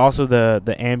less, but also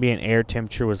the ambient air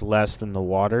temperature was less than the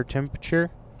water temperature.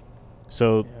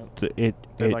 So they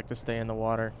like to stay in the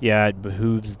water. Yeah, it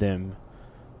behooves them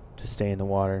to stay in the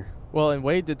water. Well, and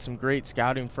Wade did some great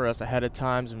scouting for us ahead of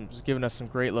times and was giving us some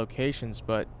great locations,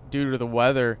 but due to the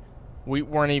weather, we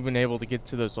weren't even able to get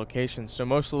to those locations. So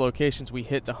most of the locations we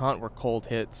hit to hunt were cold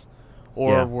hits,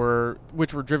 or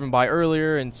were driven by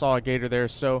earlier and saw a gator there.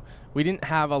 So we didn't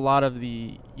have a lot of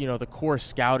the core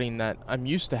scouting that I'm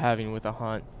used to having with a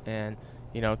hunt. And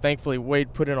thankfully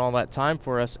Wade put in all that time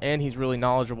for us, and he's really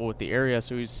knowledgeable with the area,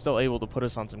 so he's still able to put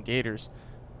us on some gators.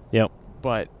 Yep.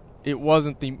 But it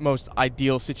wasn't the most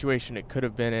ideal situation it could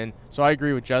have been in. So I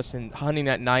agree with Justin. Hunting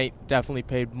at night definitely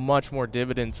paid much more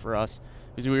dividends for us,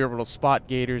 because we were able to spot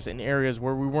gators in areas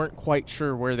where we weren't quite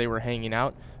sure where they were hanging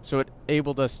out. So it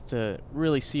enabled us to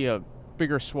really see a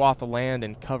bigger swath of land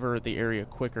and cover the area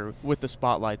quicker with the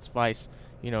spotlights, vice,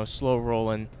 slow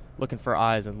rolling, looking for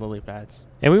eyes and lily pads.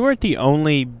 And we weren't the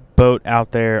only boat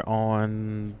out there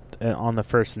on the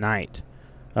first night.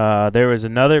 There was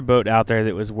another boat out there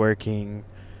that was working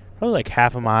probably like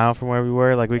half a mile from where we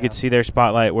were. Like, we could see their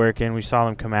spotlight working. We saw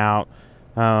them come out.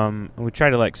 We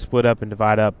tried to like split up and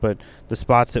divide up, but the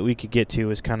spots that we could get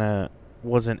to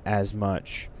wasn't as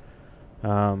much.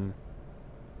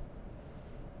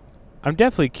 I'm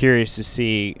definitely curious to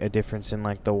see a difference in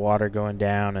like the water going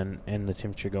down and the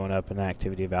temperature going up and the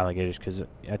activity of alligators, because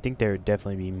I think there would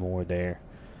definitely be more there.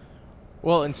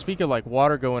 Well, and speak of like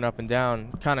water going up and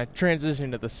down, kind of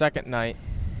transitioning to the second night.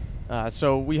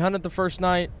 So we hunted the first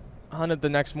night, hunted the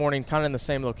next morning, kind of in the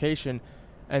same location,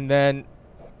 and then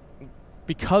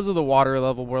because of the water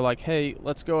level, we're like, hey,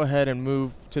 let's go ahead and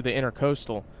move to the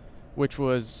intercoastal, which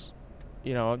was,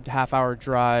 a half-hour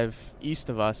drive east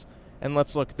of us, and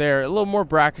let's look there. A little more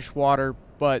brackish water,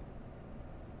 but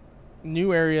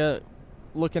new area,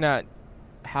 looking at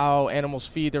how animals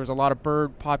feed. There was a lot of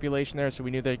bird population there, so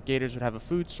we knew that gators would have a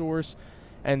food source.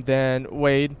 And then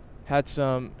Wade had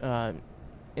some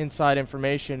inside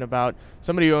information about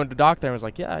somebody who owned a dock there and was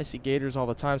like, yeah, I see gators all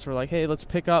the time. So we're like, hey, let's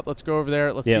pick up, let's go over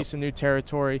there, let's see some new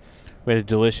territory. We had a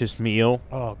delicious meal.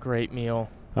 Oh, great meal.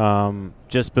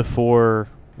 Just before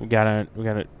we got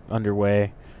it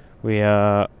underway, we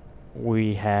brought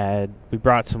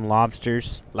some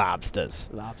lobsters.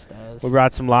 We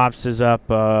brought some lobsters up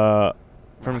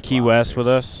from Key West with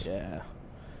us. Yeah.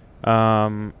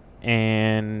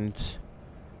 And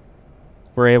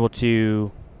we're able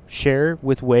to share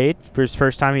with Wade. For his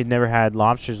first time, he'd never had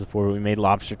lobsters before. We made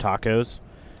lobster tacos.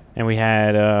 And we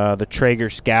had the Traeger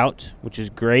Scout, which is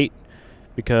great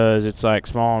because it's like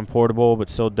small and portable, but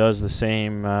still does the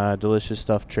same delicious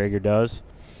stuff Traeger does.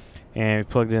 And we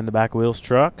plugged it in the back of Will's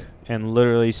truck and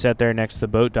literally sat there next to the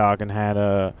boat dock and had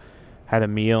a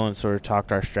meal and sort of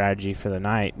talked our strategy for the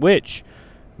night, which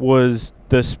was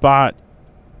the spot.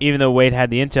 Even though Wade had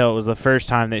the intel, it was the first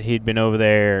time that he'd been over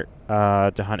there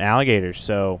to hunt alligators.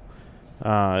 So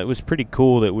it was pretty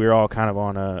cool that we were all kind of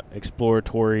on a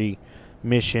exploratory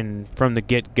mission from the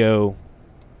get-go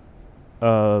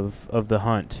of the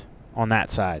hunt on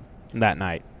that side that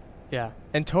night. Yeah,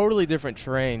 and totally different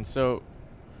terrain. So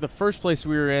the first place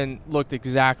we were in looked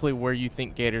exactly where you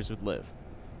think gators would live.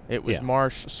 It was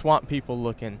marsh, swamp people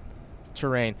looking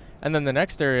terrain. And then the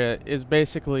next area is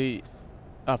basically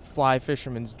a fly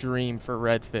fisherman's dream for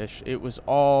redfish. It was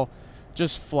all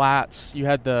just flats. You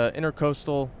had the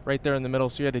intercoastal right there in the middle,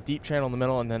 so you had a deep channel in the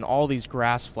middle, and then all these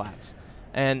grass flats.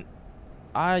 And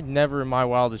I never in my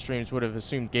wildest dreams would have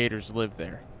assumed gators lived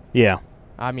there. Yeah.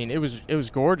 I mean, it was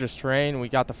gorgeous terrain. We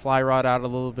got the fly rod out a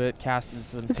little bit, casted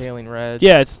some tailing reds.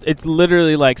 Yeah, it's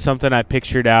literally like something I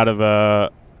pictured out of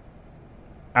a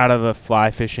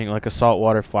fly fishing, like a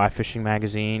saltwater fly fishing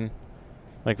magazine,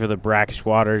 like for the brackish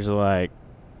waters. Like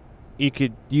you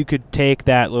could take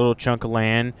that little chunk of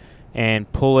land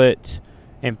and pull it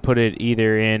and put it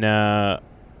either in up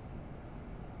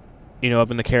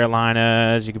in the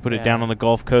Carolinas. You could put it down on the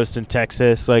Gulf Coast in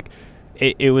Texas. Like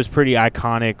it was pretty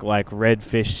iconic, like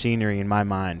redfish scenery in my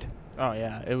mind. Oh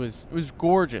yeah, it was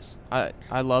gorgeous.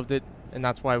 I loved it, and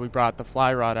that's why we brought the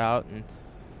fly rod out. And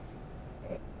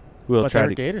there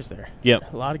were gators there.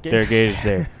 Yep, a lot of gators. There are gators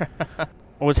there.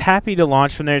 I was happy to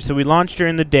launch from there, so we launched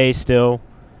during the day still,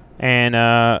 and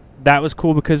that was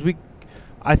cool because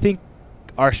I think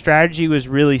our strategy was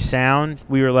really sound.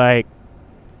 We were like,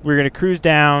 we're going to cruise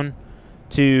down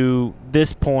to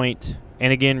this point,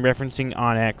 and again, referencing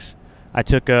Onyx, I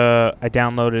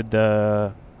downloaded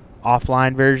the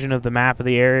offline version of the map of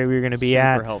the area we were going to be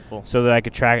at. Super helpful. So that I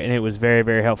could track it, and it was very,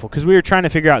 very helpful because we were trying to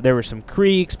figure out there were some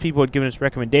creeks. People had given us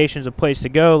recommendations of place to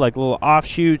go, like little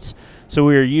offshoots. So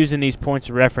we were using these points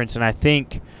of reference, and I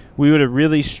think we would have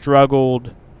really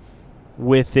struggled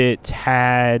with it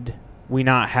had we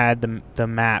not had the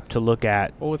map to look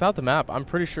at. Well, without the map, I'm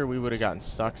pretty sure we would have gotten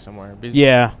stuck somewhere.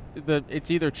 Yeah. It's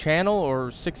either channel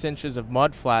or 6 inches of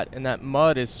mud flat, and that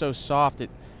mud is so soft it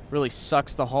really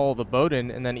sucks the hull of the boat in.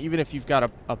 And then even if you've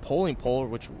got a polling pole,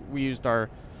 which we used our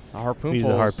Harpoon use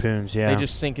poles, the harpoons, yeah. they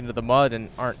just sink into the mud and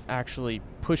aren't actually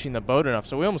pushing the boat enough.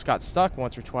 So we almost got stuck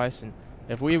once or twice, and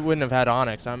if we wouldn't have had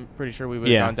Onyx, I'm pretty sure we would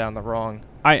have gone down the wrong.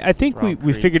 I think we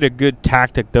creek. figured a good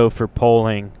tactic though for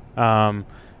poling. We kind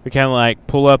of like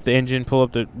pull up the engine,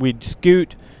 we'd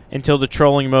scoot until the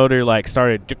trolling motor like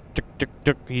started tuk, tuk, tuk,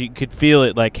 tuk. You could feel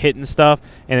it like hitting stuff,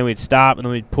 and then we'd stop and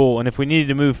then we'd pull. And if we needed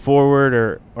to move forward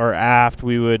or aft,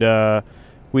 we would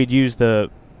we'd use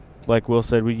like Will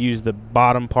said, we'd use the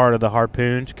bottom part of the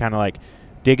harpoon to kind of like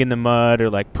dig in the mud or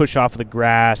like push off the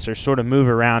grass or sort of move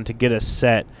around to get us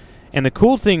set. And the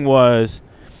cool thing was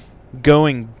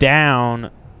going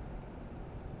down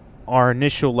our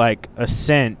initial like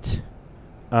ascent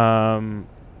to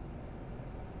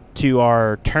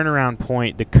our turnaround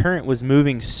point, the current was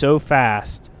moving so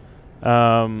fast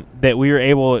that we were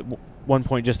able at one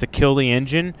point just to kill the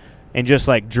engine and just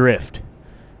like drift.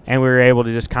 And we were able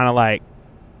to just kind of like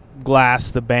glass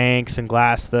the banks and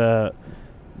glass the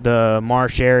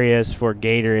marsh areas for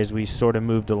gator as we sort of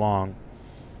moved along.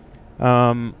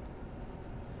 And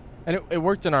it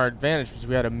worked in our advantage because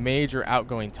we had a major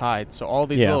outgoing tide. So all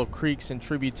these little creeks and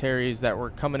tributaries that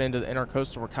were coming into the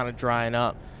intercoastal were kind of drying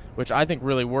up, which I think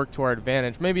really worked to our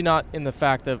advantage. Maybe not in the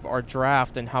fact of our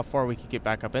draft and how far we could get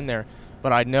back up in there,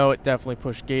 but I know it definitely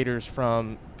pushed gators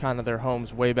from kind of their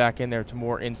homes way back in there to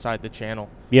more inside the channel.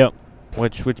 Yep,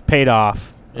 which paid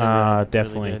off.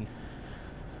 Definitely. Really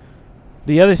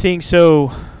the other thing,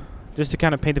 so just to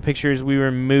kind of paint the picture, is we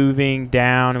were moving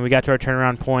down and we got to our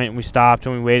turnaround point and we stopped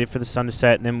and we waited for the sun to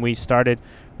set, and then we're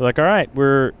like, all right,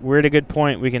 we're at a good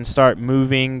point. We can start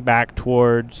moving back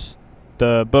towards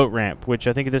the boat ramp, which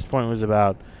I think at this point was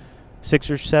about 6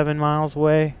 or 7 miles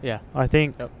away. Yeah, I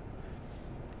think. Yep.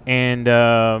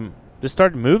 And just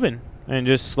started moving, and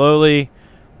just slowly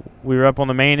we were up on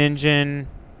the main engine,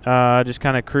 just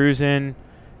kind of cruising.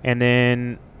 And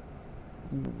then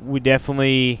we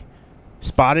definitely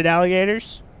spotted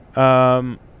alligators. Saw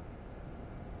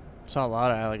a lot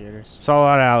of alligators. Yeah.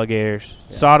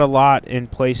 Saw it a lot in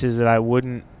places that I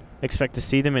wouldn't expect to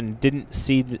see them, and didn't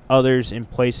see the others in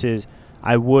places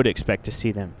I would expect to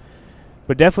see them.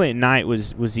 But definitely at night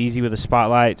was easy with the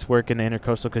spotlights working the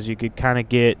intercoastal, because you could kind of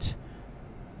get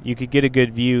a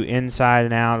good view inside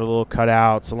and out of little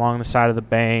cutouts along the side of the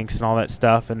banks and all that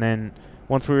stuff. And then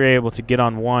once we were able to get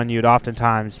on one, you'd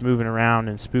oftentimes, moving around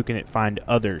and spooking it, find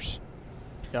others.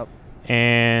 Yep.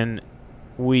 And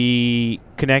we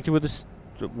connected with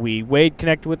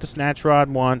the snatch rod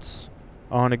once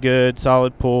on a good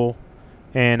solid pull,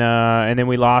 and then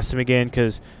we lost him again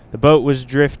because the boat was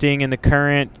drifting in the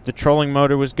current, the trolling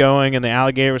motor was going, and the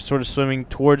alligator was sort of swimming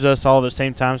towards us all at the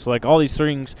same time. So like all these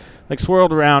things like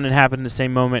swirled around and happened at the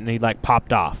same moment, and he like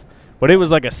popped off. But it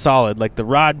was like a solid, like the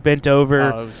rod bent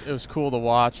over. Oh, it was cool to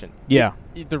watch. And yeah.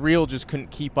 The reel just couldn't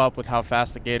keep up with how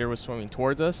fast the gator was swimming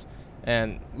towards us.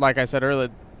 And like I said earlier,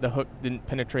 the hook didn't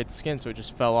penetrate the skin, so it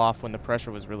just fell off when the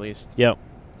pressure was released. Yep.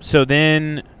 So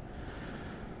then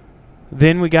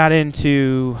we got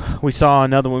into, we saw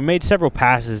another one. We made several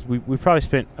passes. We probably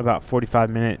spent about 45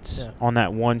 minutes on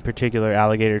that one particular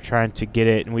alligator trying to get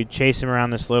it. And we'd chase him around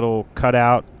this little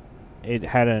cutout. It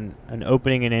had an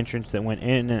opening and entrance that went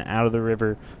in and out of the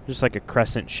river, just like a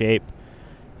crescent shape.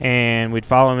 And we'd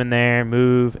follow him in there,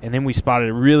 move, and then we spotted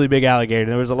a really big alligator.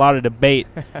 There was a lot of debate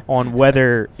on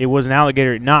whether it was an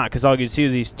alligator or not, because all you could see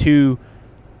was these two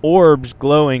orbs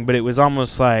glowing, but it was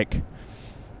almost like...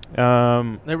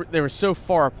 They were so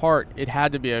far apart, it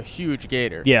had to be a huge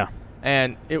gator. Yeah.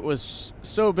 And it was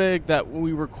so big that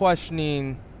we were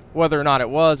questioning whether or not it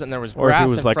was, and there was or grass if it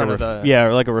was in like front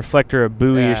or like a reflector, a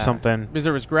buoy or something. Because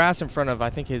there was grass in front of, I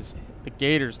think, the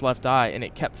gator's left eye, and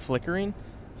it kept flickering,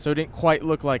 so it didn't quite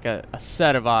look like a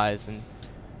set of eyes. And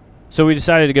so we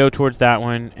decided to go towards that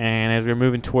one, and as we were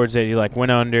moving towards it, he like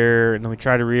went under, and then we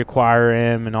tried to reacquire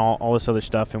him and all this other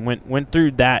stuff, and went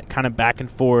through that kind of back and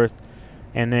forth,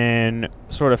 and then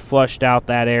sort of flushed out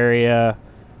that area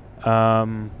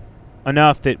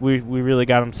enough that we really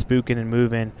got them spooking and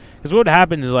moving. Because what would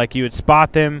happen is like you would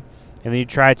spot them, and then you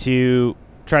try to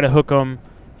hook them,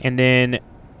 and then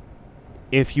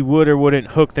if you would or wouldn't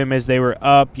hook them as they were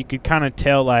up, you could kind of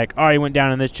tell like, oh, he went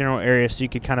down in this general area, so you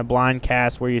could kind of blind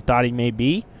cast where you thought he may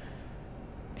be,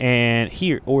 and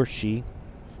he or she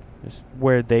is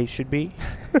where they should be.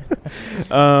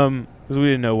 Because we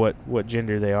didn't know what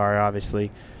gender they are, obviously.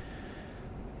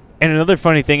 And another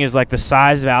funny thing is like the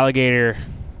size of alligator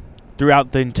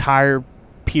throughout the entire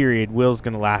period. Will's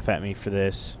going to laugh at me for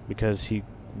this because he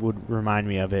would remind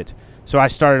me of it. So I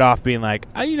started off being like,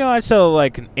 I saw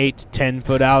like an 8 to 10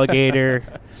 foot alligator.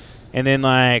 And then,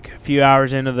 like, a few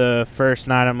hours into the first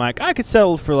night, I'm like, I could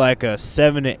settle for, like, a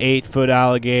 7 to 8 foot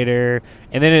alligator.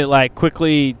 And then it, like,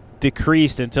 quickly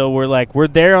decreased until we're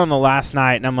there on the last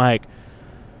night. And I'm like,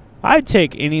 I'd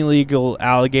take any legal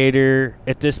alligator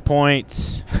at this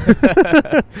point.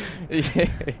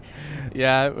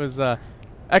 Yeah, it was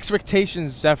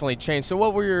expectations definitely changed. So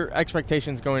what were your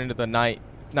expectations going into the night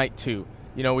 2?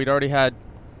 You know, we'd already had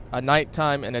a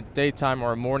nighttime and a daytime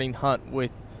or a morning hunt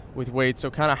with Wade.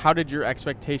 So kind of how did your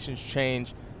expectations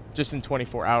change just in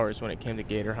 24 hours when it came to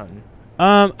gator hunting?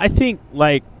 I think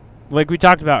like we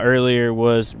talked about earlier,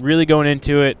 was really going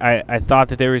into it. I thought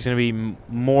that there was going to be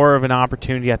more of an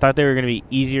opportunity. I thought they were going to be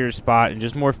easier to spot and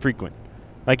just more frequent.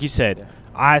 Like you said, yeah.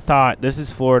 I thought this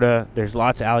is Florida. There's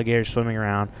lots of alligators swimming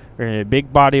around. We're in a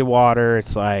big body of water.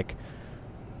 It's like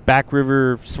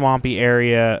backriver, swampy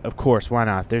area. Of course, why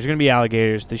not? There's going to be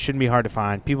alligators. They shouldn't be hard to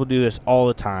find. People do this all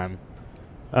the time.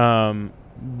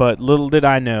 But little did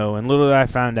I know, and little did I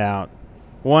find out,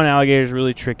 one, alligator is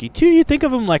really tricky. Two, you think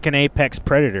of them like an apex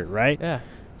predator, right? Yeah.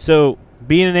 So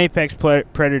being an apex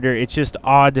predator, it's just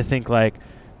odd to think like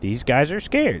these guys are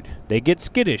scared. They get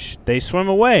skittish. They swim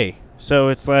away. So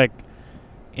it's like,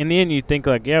 in the end, you think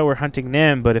like, yeah, we're hunting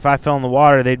them, but if I fell in the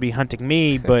water, they'd be hunting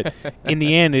me. But in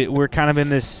the end, we're kind of in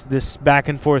this back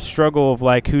and forth struggle of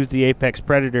like who's the apex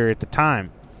predator at the time,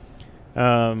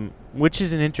 which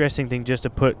is an interesting thing just to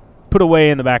put away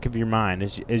in the back of your mind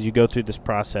as you go through this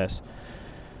process.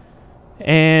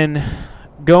 And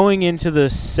going into the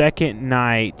second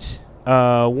night,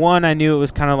 one, I knew it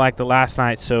was kind of like the last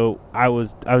night, so I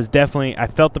was definitely, I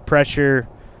felt the pressure.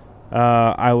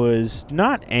 I was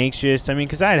not anxious. I mean,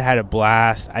 because I had a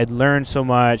blast. I'd learned so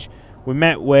much. We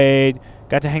met Wade,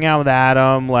 got to hang out with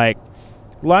Adam. Like,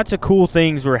 lots of cool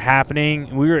things were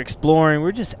happening. We were exploring. We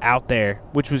were just out there,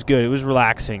 which was good. It was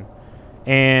relaxing.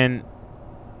 And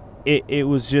it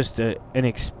was just an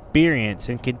experience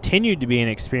and continued to be an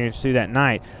experience through that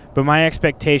night. But my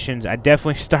expectations, I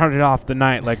definitely started off the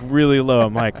night, like, really low.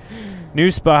 I'm like,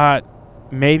 new spot.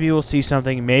 Maybe we'll see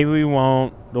something. Maybe we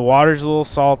won't. The water's a little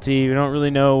salty. We don't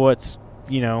really know what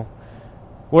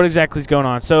exactly is going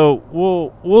on. So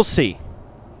we'll see.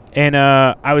 And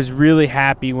I was really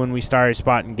happy when we started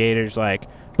spotting gators. Like,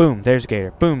 boom, there's a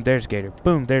gator. Boom, there's a gator.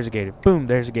 Boom, there's a gator. Boom,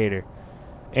 there's a gator.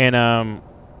 And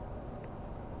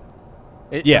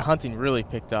the hunting really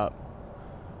picked up.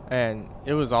 And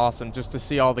it was awesome just to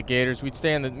see all the gators. We'd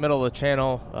stay in the middle of the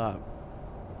channel,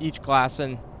 each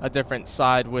glassing a different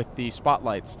side with the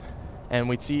spotlights, and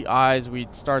we'd see eyes.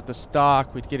 We'd start the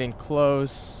stalk, we'd get in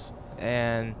close,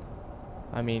 and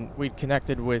I mean, we'd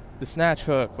connected with the snatch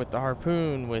hook, with the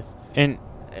harpoon, and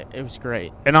it was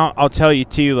great. And I'll tell you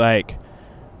too, like,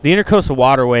 the Intercoastal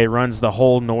Waterway runs the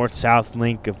whole north-south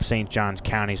link of St. Johns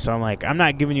County, so I'm like, I'm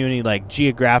not giving you any like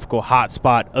geographical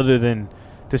hotspot other than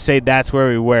to say that's where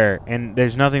we were, and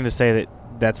there's nothing to say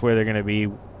that that's where they're going to be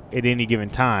at any given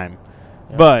time.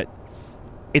 Yep. But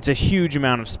it's a huge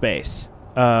amount of space.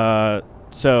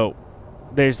 So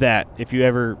there's that. If you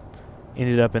ever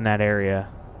ended up in that area,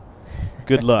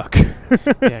 good luck.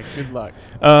 Yeah, good luck.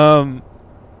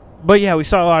 But yeah, we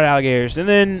saw a lot of alligators. And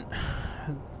then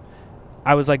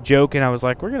I was like joking. I was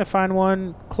like, we're going to find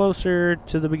one closer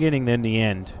to the beginning than the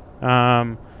end,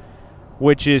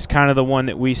 which is kind of the one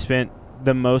that we spent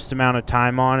the most amount of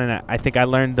time on, and I think I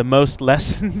learned the most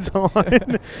lessons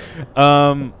on.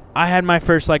 I had my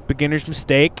first like beginner's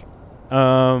mistake,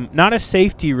 not a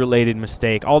safety related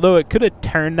mistake, although it could have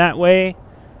turned that way.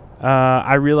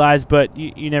 I realized, but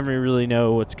you never really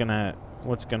know what's gonna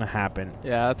happen.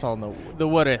 Yeah, that's all the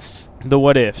what ifs. The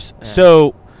what ifs. Yeah.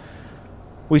 So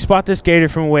we spot this gator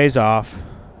from a ways off,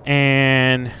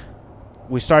 and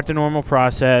we start the normal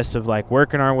process of like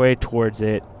working our way towards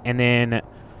it, and then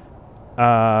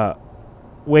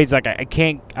Wade's like,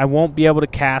 I won't be able to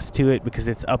cast to it because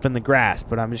it's up in the grass,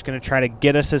 but I'm just going to try to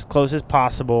get us as close as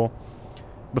possible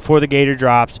before the gator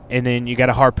drops, and then you got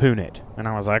to harpoon it. And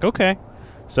I was like, okay.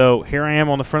 So here I am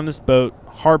on the front of this boat,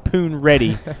 harpoon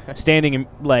ready, standing in,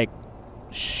 like,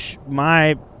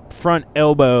 my front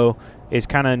elbow is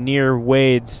kind of near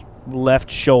Wade's left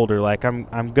shoulder. Like,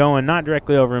 I'm going not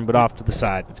directly over him, but off to the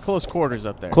side. It's close quarters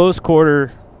up there. Close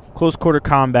quarter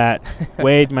combat.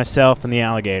 Wade, myself, and the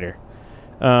alligator.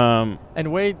 And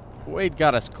Wade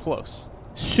got us close.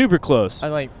 Super close.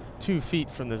 I'm like 2 feet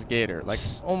from this gator, like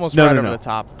almost over the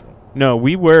top of him. No,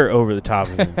 we were over the top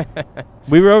of him.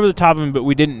 We were over the top of him, but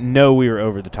we didn't know we were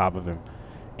over the top of him.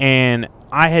 And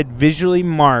I had visually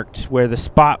marked where the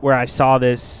spot where I saw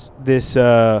this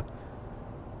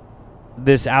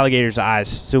alligator's eyes.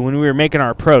 So when we were making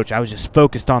our approach, I was just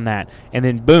focused on that. And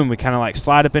then boom, we kind of like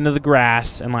slide up into the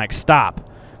grass and like stop.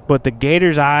 but the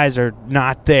gator's eyes are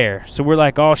not there. So we're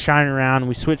like all shining around.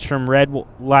 We switch from red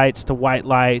lights to white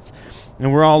lights,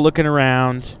 and we're all looking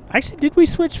around. Actually, did we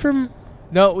switch from?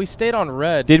 No, we stayed on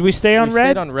red. Did we stay on red? We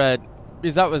stayed on red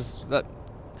because that.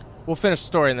 We'll finish the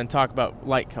story and then talk about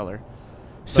light color.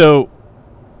 So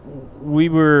we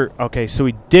were okay. So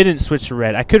we didn't switch to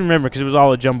red. I couldn't remember because it was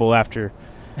all a jumble after.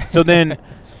 So then.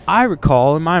 I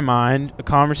recall in my mind a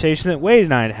conversation that Wade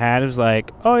and I had. It was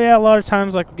like, oh, yeah, a lot of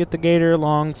times like we get the gator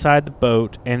alongside the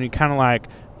boat and we kind of like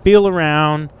feel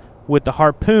around with the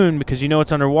harpoon because you know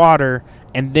it's underwater,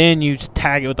 and then you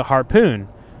tag it with the harpoon.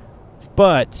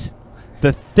 But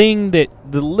the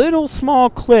little small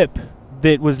clip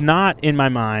that was not in my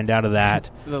mind out of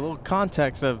that. The little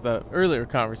context of the earlier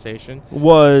conversation.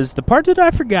 Was the part that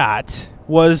I forgot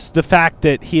was the fact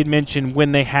that he had mentioned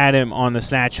when they had him on the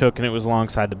snatch hook and it was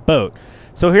alongside the boat.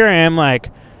 So here I am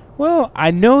like, well,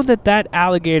 I know that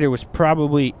alligator was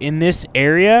probably in this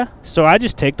area, so I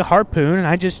just take the harpoon and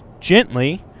I just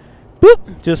gently,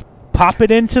 boop, just pop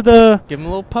it into the... Give him a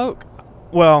little poke.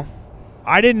 Well,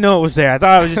 I didn't know it was there.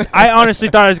 I honestly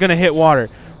thought I was going to hit water.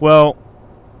 Well,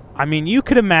 I mean, you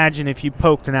could imagine if you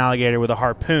poked an alligator with a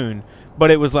harpoon,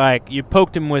 but it was like you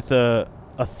poked him with a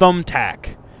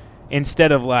thumbtack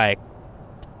instead of like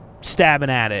stabbing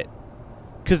at it,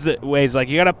 because the Wade's like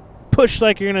you gotta push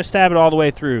like you're gonna stab it all the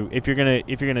way through if you're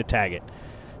gonna tag it.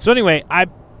 So anyway, I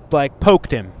like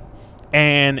poked him,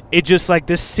 and it just like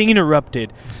this scene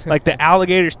erupted. Like the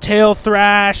alligator's tail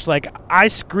thrashed, like I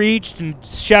screeched and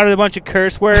shouted a bunch of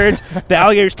curse words. The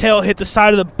alligator's tail hit the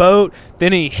side of the boat.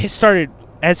 Then he started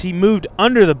as he moved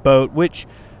under the boat, which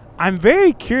I'm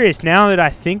very curious now that I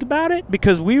think about it,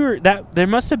 because there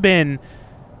must have been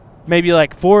maybe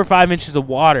like 4 or 5 inches of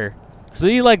water. So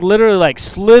he like literally like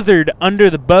slithered under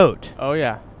the boat. Oh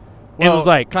yeah. Well, it was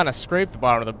like kind of scraped the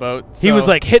bottom of the boat. He was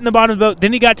like hitting the bottom of the boat.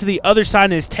 Then he got to the other side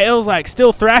and his tail's like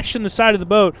still thrashing the side of the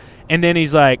boat. And then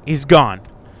he's gone.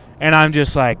 And I'm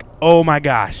just like, oh my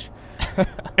gosh.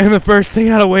 And the first thing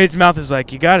out of Wade's mouth is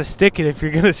like, you got to stick it if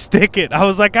you're going to stick it. I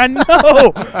was like, I know.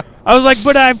 I was like,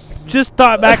 but I just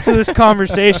thought back to this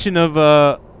conversation of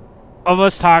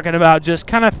us talking about just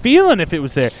kind of feeling if it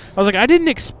was there. I was like, I didn't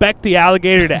expect the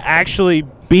alligator to actually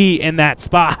be in that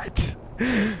spot.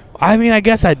 I mean, I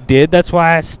guess I did. That's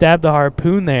why I stabbed the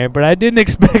harpoon there, but I didn't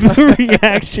expect the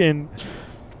reaction.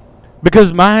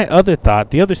 Because my other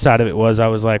thought, the other side of it was, I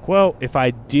was like, well, if I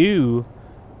do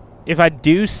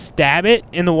stab it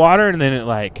in the water and then it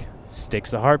like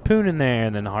sticks the harpoon in there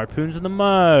and then the harpoon's in the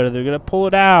mud and they're going to pull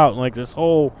it out, like this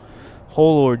whole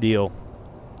ordeal.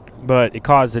 But it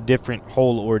caused a different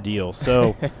whole ordeal.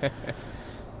 So,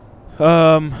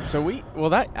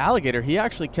 that alligator, he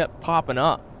actually kept popping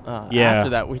up after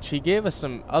that, which he gave us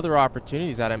some other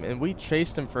opportunities at him, and we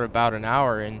chased him for about an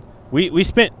hour, and we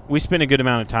spent a good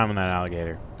amount of time on that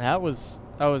alligator. That was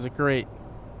a great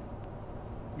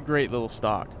little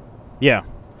stalk. Yeah.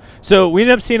 So we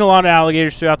ended up seeing a lot of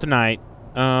alligators throughout the night.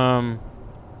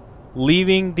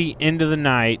 Leaving the end of the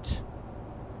night,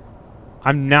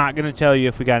 I'm not going to tell you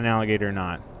if we got an alligator or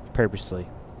not, purposely.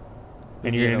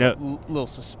 And you're going to know... little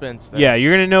suspense there. Yeah,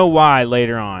 you're going to know why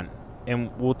later on.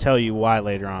 And we'll tell you why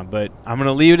later on. But I'm going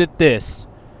to leave it at this.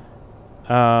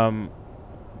 An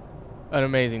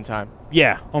amazing time.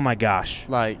 Yeah. Oh, my gosh.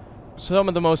 Like, some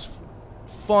of the most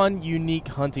fun, unique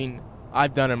hunting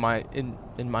I've done in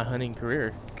my hunting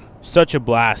career. Such a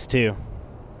blast, too.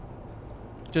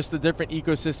 Just the different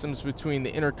ecosystems between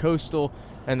the intercoastal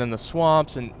and then the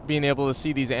swamps, and being able to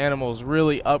see these animals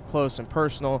really up close and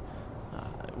personal,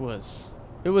 it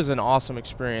was an awesome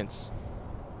experience.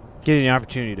 Getting the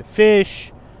opportunity to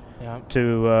fish, yeah,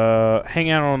 to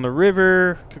hang out on the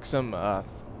river, cook some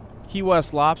Key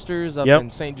West lobsters up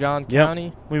in St. John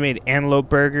County. We made antelope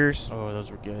burgers. Oh, those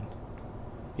were good.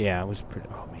 Yeah, it was pretty.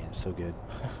 Oh man, so good.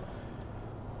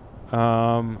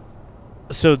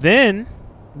 So then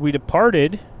we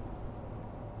departed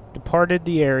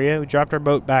the area. We dropped our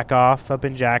boat back off up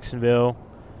in Jacksonville.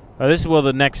 This is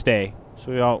the next day.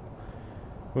 So we all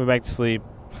went back to sleep.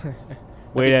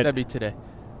 That'd be today.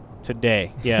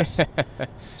 Today, yes.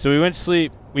 So we went to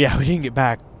sleep. Yeah, we didn't get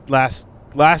back. Last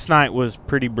night was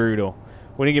pretty brutal.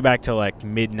 We didn't get back till like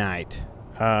midnight.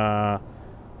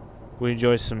 We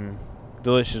enjoyed some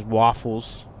delicious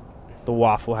waffles. The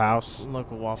Waffle House.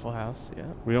 Local Waffle House, yeah.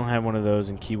 We don't have one of those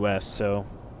in Key West, so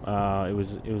it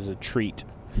was a treat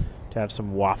to have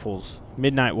some waffles,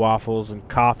 midnight waffles and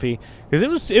coffee,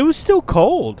 because it was still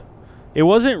cold. It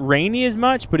wasn't rainy as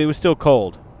much, but it was still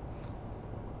cold.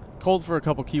 Cold for a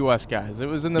couple Key West guys. It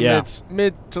was in the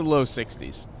mid to low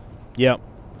 60s. Yep.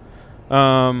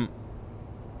 So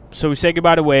we said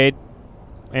goodbye to Wade.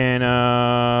 and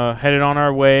headed on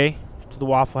our way to the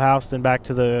Waffle House, then back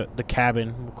to the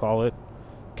cabin. We'll call it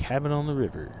Cabin on the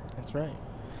River. That's right.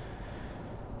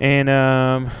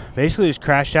 And basically just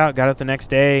crashed out, got up the next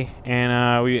day,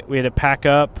 and we had to pack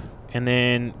up and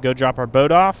then go drop our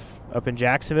boat off up in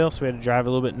Jacksonville. So we had to drive a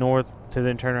little bit north to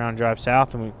then turn around and drive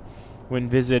south. And we went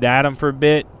and visited Adam for a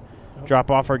bit,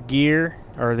 drop off our gear,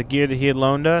 or the gear that he had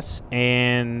loaned us,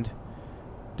 and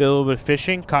did a little bit of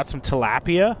fishing, caught some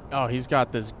tilapia. Oh, he's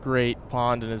got this great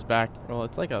pond in his back. Well,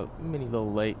 it's like a mini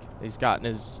little lake he's got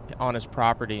on his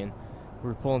property, and we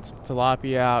were pulling some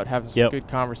tilapia out, having some good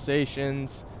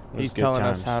conversations. He's telling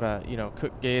us how to,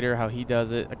 cook gator, how he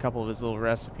does it, a couple of his little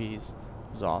recipes.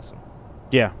 It was awesome.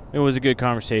 Yeah, it was a good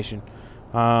conversation.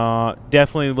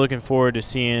 Definitely looking forward to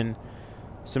seeing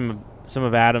some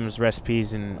of Adam's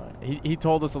recipes. And he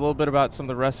told us a little bit about some of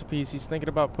the recipes he's thinking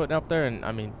about putting up there.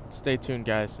 And, stay tuned,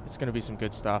 guys. It's going to be some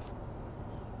good stuff.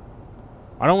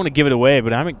 I don't want to give it away,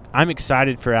 but I'm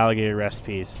excited for alligator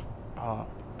recipes.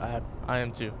 I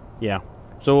am too. Yeah.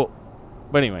 So,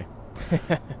 but anyway,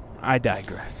 I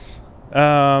digress.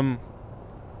 So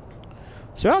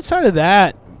outside of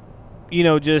that,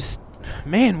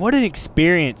 man, what an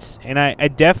experience. And I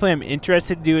definitely am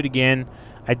interested to do it again.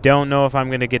 I don't know if I'm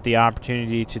going to get the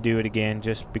opportunity to do it again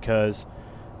just because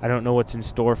I don't know what's in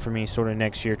store for me sort of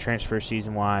next year, transfer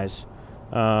season-wise.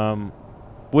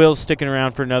 Will's sticking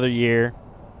around for another year.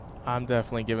 I'm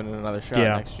definitely giving it another shot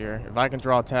next year. If I can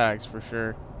draw tags, for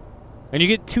sure. And you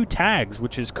get 2 tags,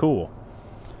 which is cool.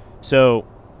 So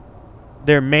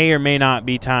there may or may not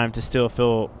be time to still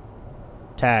fill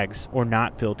tags or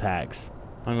not fill tags.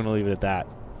 I'm going to leave it at that.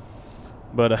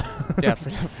 But yeah,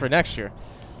 for next year.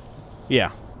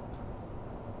 Yeah.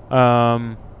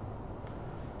 I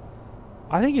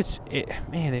think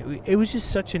it was just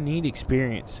such a neat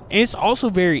experience. And it's also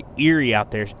very eerie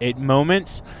out there. At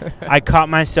moments, I caught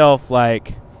myself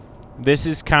like, this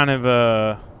is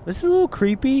a little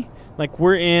creepy. Like,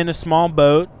 we're in a small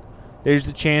boat. There's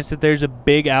the chance that there's a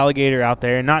big alligator out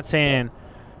there. Not saying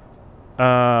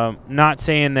that,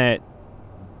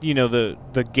 the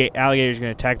alligator is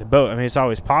going to attack the boat. It's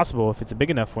always possible if it's a big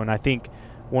enough one. I think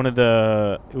it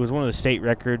was one of the state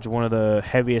records, one of the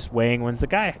heaviest weighing ones. The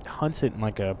guy hunts it in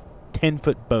like a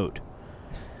 10-foot boat,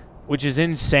 which is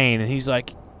insane. And he's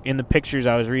like, in the pictures,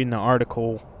 I was reading the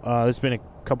article, it's been a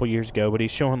couple years ago, but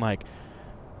he's showing like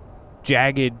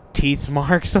jagged teeth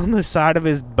marks on the side of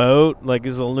his boat, like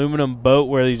his aluminum boat,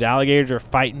 where these alligators are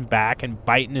fighting back and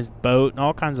biting his boat and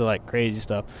all kinds of like crazy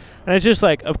stuff. And it's just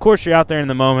like, of course you're out there in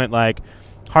the moment, like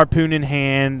harpoon in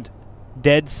hand,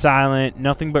 dead silent,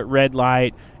 nothing but red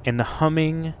light, and the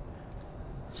humming,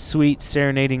 sweet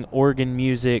serenading organ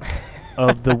music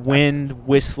of the wind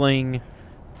whistling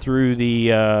through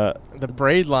the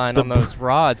braid line on those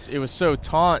rods. It was so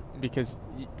taut because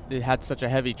it had such a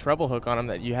heavy treble hook on them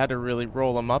that you had to really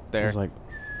roll them up there. It was like,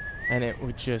 and it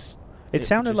would just. It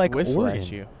sounded like whistle organ. At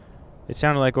you. It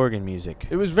sounded like organ music.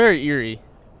 It was very eerie.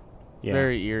 Yeah.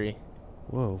 Very eerie.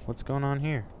 Whoa, what's going on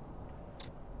here?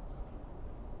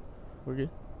 We're good.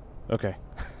 Okay.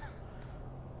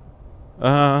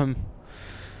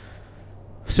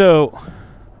 So,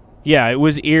 yeah, it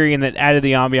was eerie and that added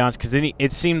the ambiance because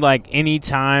it seemed like any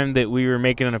time that we were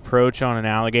making an approach on an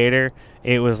alligator,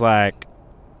 it was like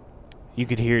you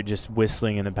could hear it just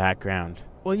whistling in the background.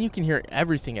 Well, you can hear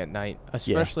everything at night,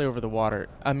 especially over the water.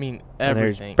 Everything. And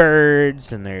there's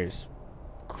birds and there's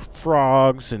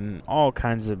frogs and all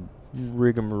kinds of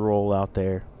rigmarole out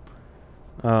there.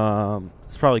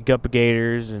 It's probably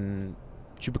guppygators and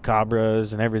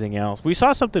chupacabras and everything else. We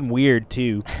saw something weird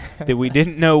too that we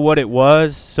didn't know what it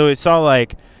was. So it saw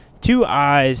like 2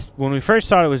 eyes when we first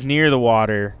saw it was near the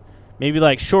water, maybe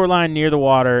like shoreline near the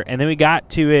water, and then we got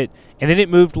to it and then it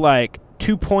moved like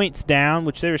 2 points down,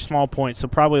 which they were small points, so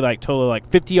probably like total like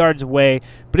 50 yards away,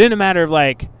 but in a matter of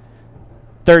like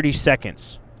 30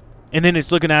 seconds. And then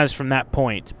it's looking at us from that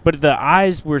point. But the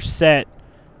eyes were set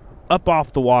up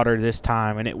off the water this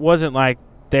time, and it wasn't like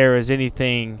there was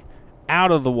anything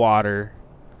out of the water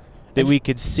that we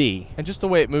could see. And just the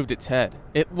way it moved its head,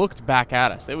 it looked back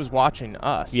at us. It was watching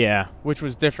us. Yeah. Which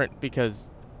was different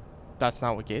because that's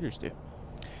not what gators do.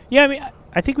 Yeah,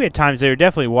 I think we had times they were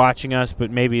definitely watching us,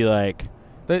 but maybe like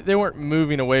they weren't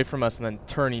moving away from us and then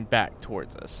turning back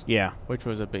towards us. Yeah. Which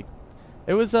was it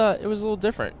was a little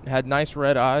different. It had nice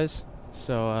red eyes.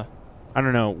 So I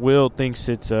don't know. Will thinks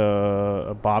it's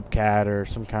a bobcat or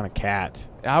some kind of cat.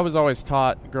 I was always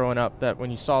taught growing up that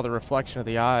when you saw the reflection of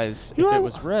the eyes, if it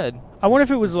was red. I wonder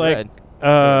if it was like,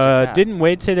 didn't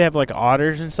Wade say they have like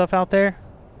otters and stuff out there?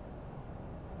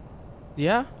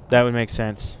 Yeah. That would make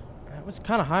sense. It was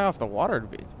kind of high off the water.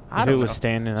 I if don't it was know.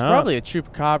 standing It's up. probably a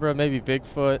chupacabra, maybe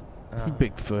Bigfoot.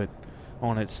 Bigfoot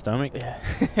on its stomach. Yeah.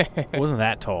 It wasn't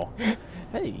that tall.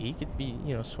 Hey, he could be,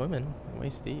 swimming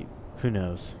waist deep. Who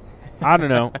knows? I don't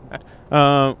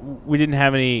know. We didn't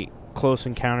have any close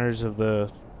encounters of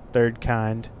the third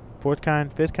kind, fourth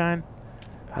kind, fifth kind.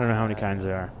 I don't know how many kinds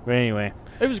there are. But anyway.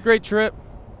 It was a great trip.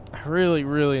 I really,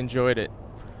 really enjoyed it.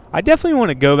 I definitely want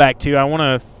to go back to. I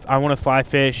want to fly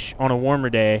fish on a warmer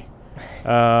day.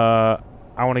 I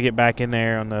want to get back in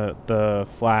there on the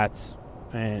flats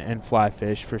and fly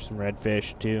fish for some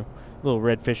redfish too. Little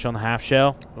redfish on the half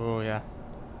shell. Oh, yeah.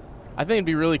 I think it'd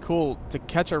be really cool to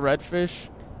catch a redfish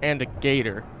and a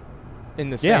gator in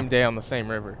the same day on the same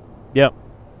river. Yep.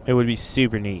 It would be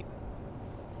super neat.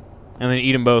 And then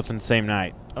eat them both in the same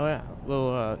night. Oh, yeah.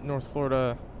 Little North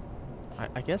Florida,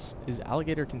 I guess, is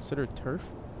alligator considered turf?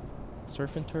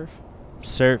 Surf and turf?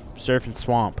 Surf and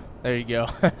swamp. There you go.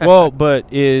 Well,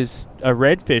 but is a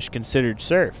redfish considered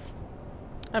surf?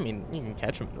 I mean, you can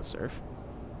catch them in the surf.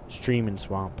 Stream and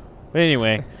swamp. But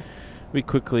anyway, we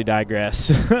quickly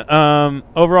digress.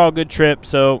 Overall, good trip.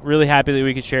 So really happy that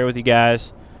we could share it with you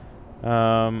guys.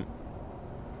 Definitely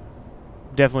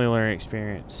a learning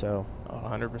experience. So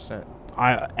 100%.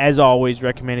 I, as always,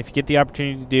 recommend if you get the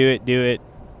opportunity to do it.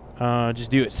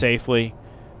 Just do it safely.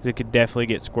 It could definitely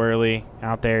get squirrely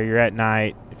out there. You're at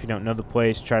night. If you don't know the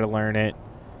place, try to learn it.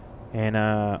 And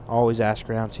always ask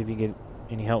around, see if you get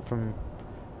any help from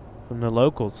the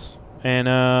locals. And,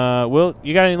 Will,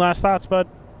 you got any last thoughts, bud?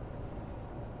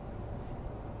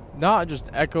 No, I just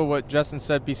echo what Justin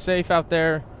said. Be safe out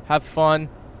there. Have fun.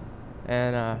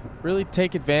 And really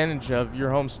take advantage of your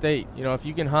home state. If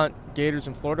you can hunt gators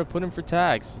in Florida, put them for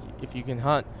tags. If you can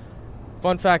hunt.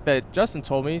 Fun fact that Justin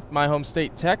told me, my home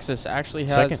state, Texas, actually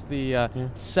has the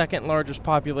second largest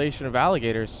population of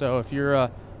alligators. So if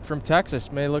you're from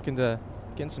Texas, may look into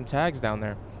getting some tags down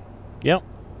there. Yep,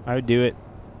 I would do it.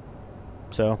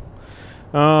 So,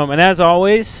 and as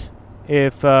always,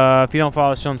 if you don't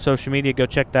follow us on social media, go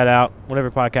check that out.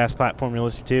 Whatever podcast platform you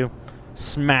listen to,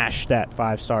 smash that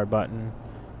 5-star button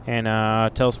and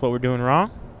tell us what we're doing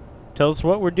wrong. Tell us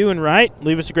what we're doing right.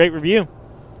 Leave us a great review.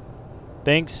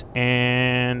 Thanks,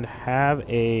 and have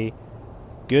a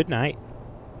good night.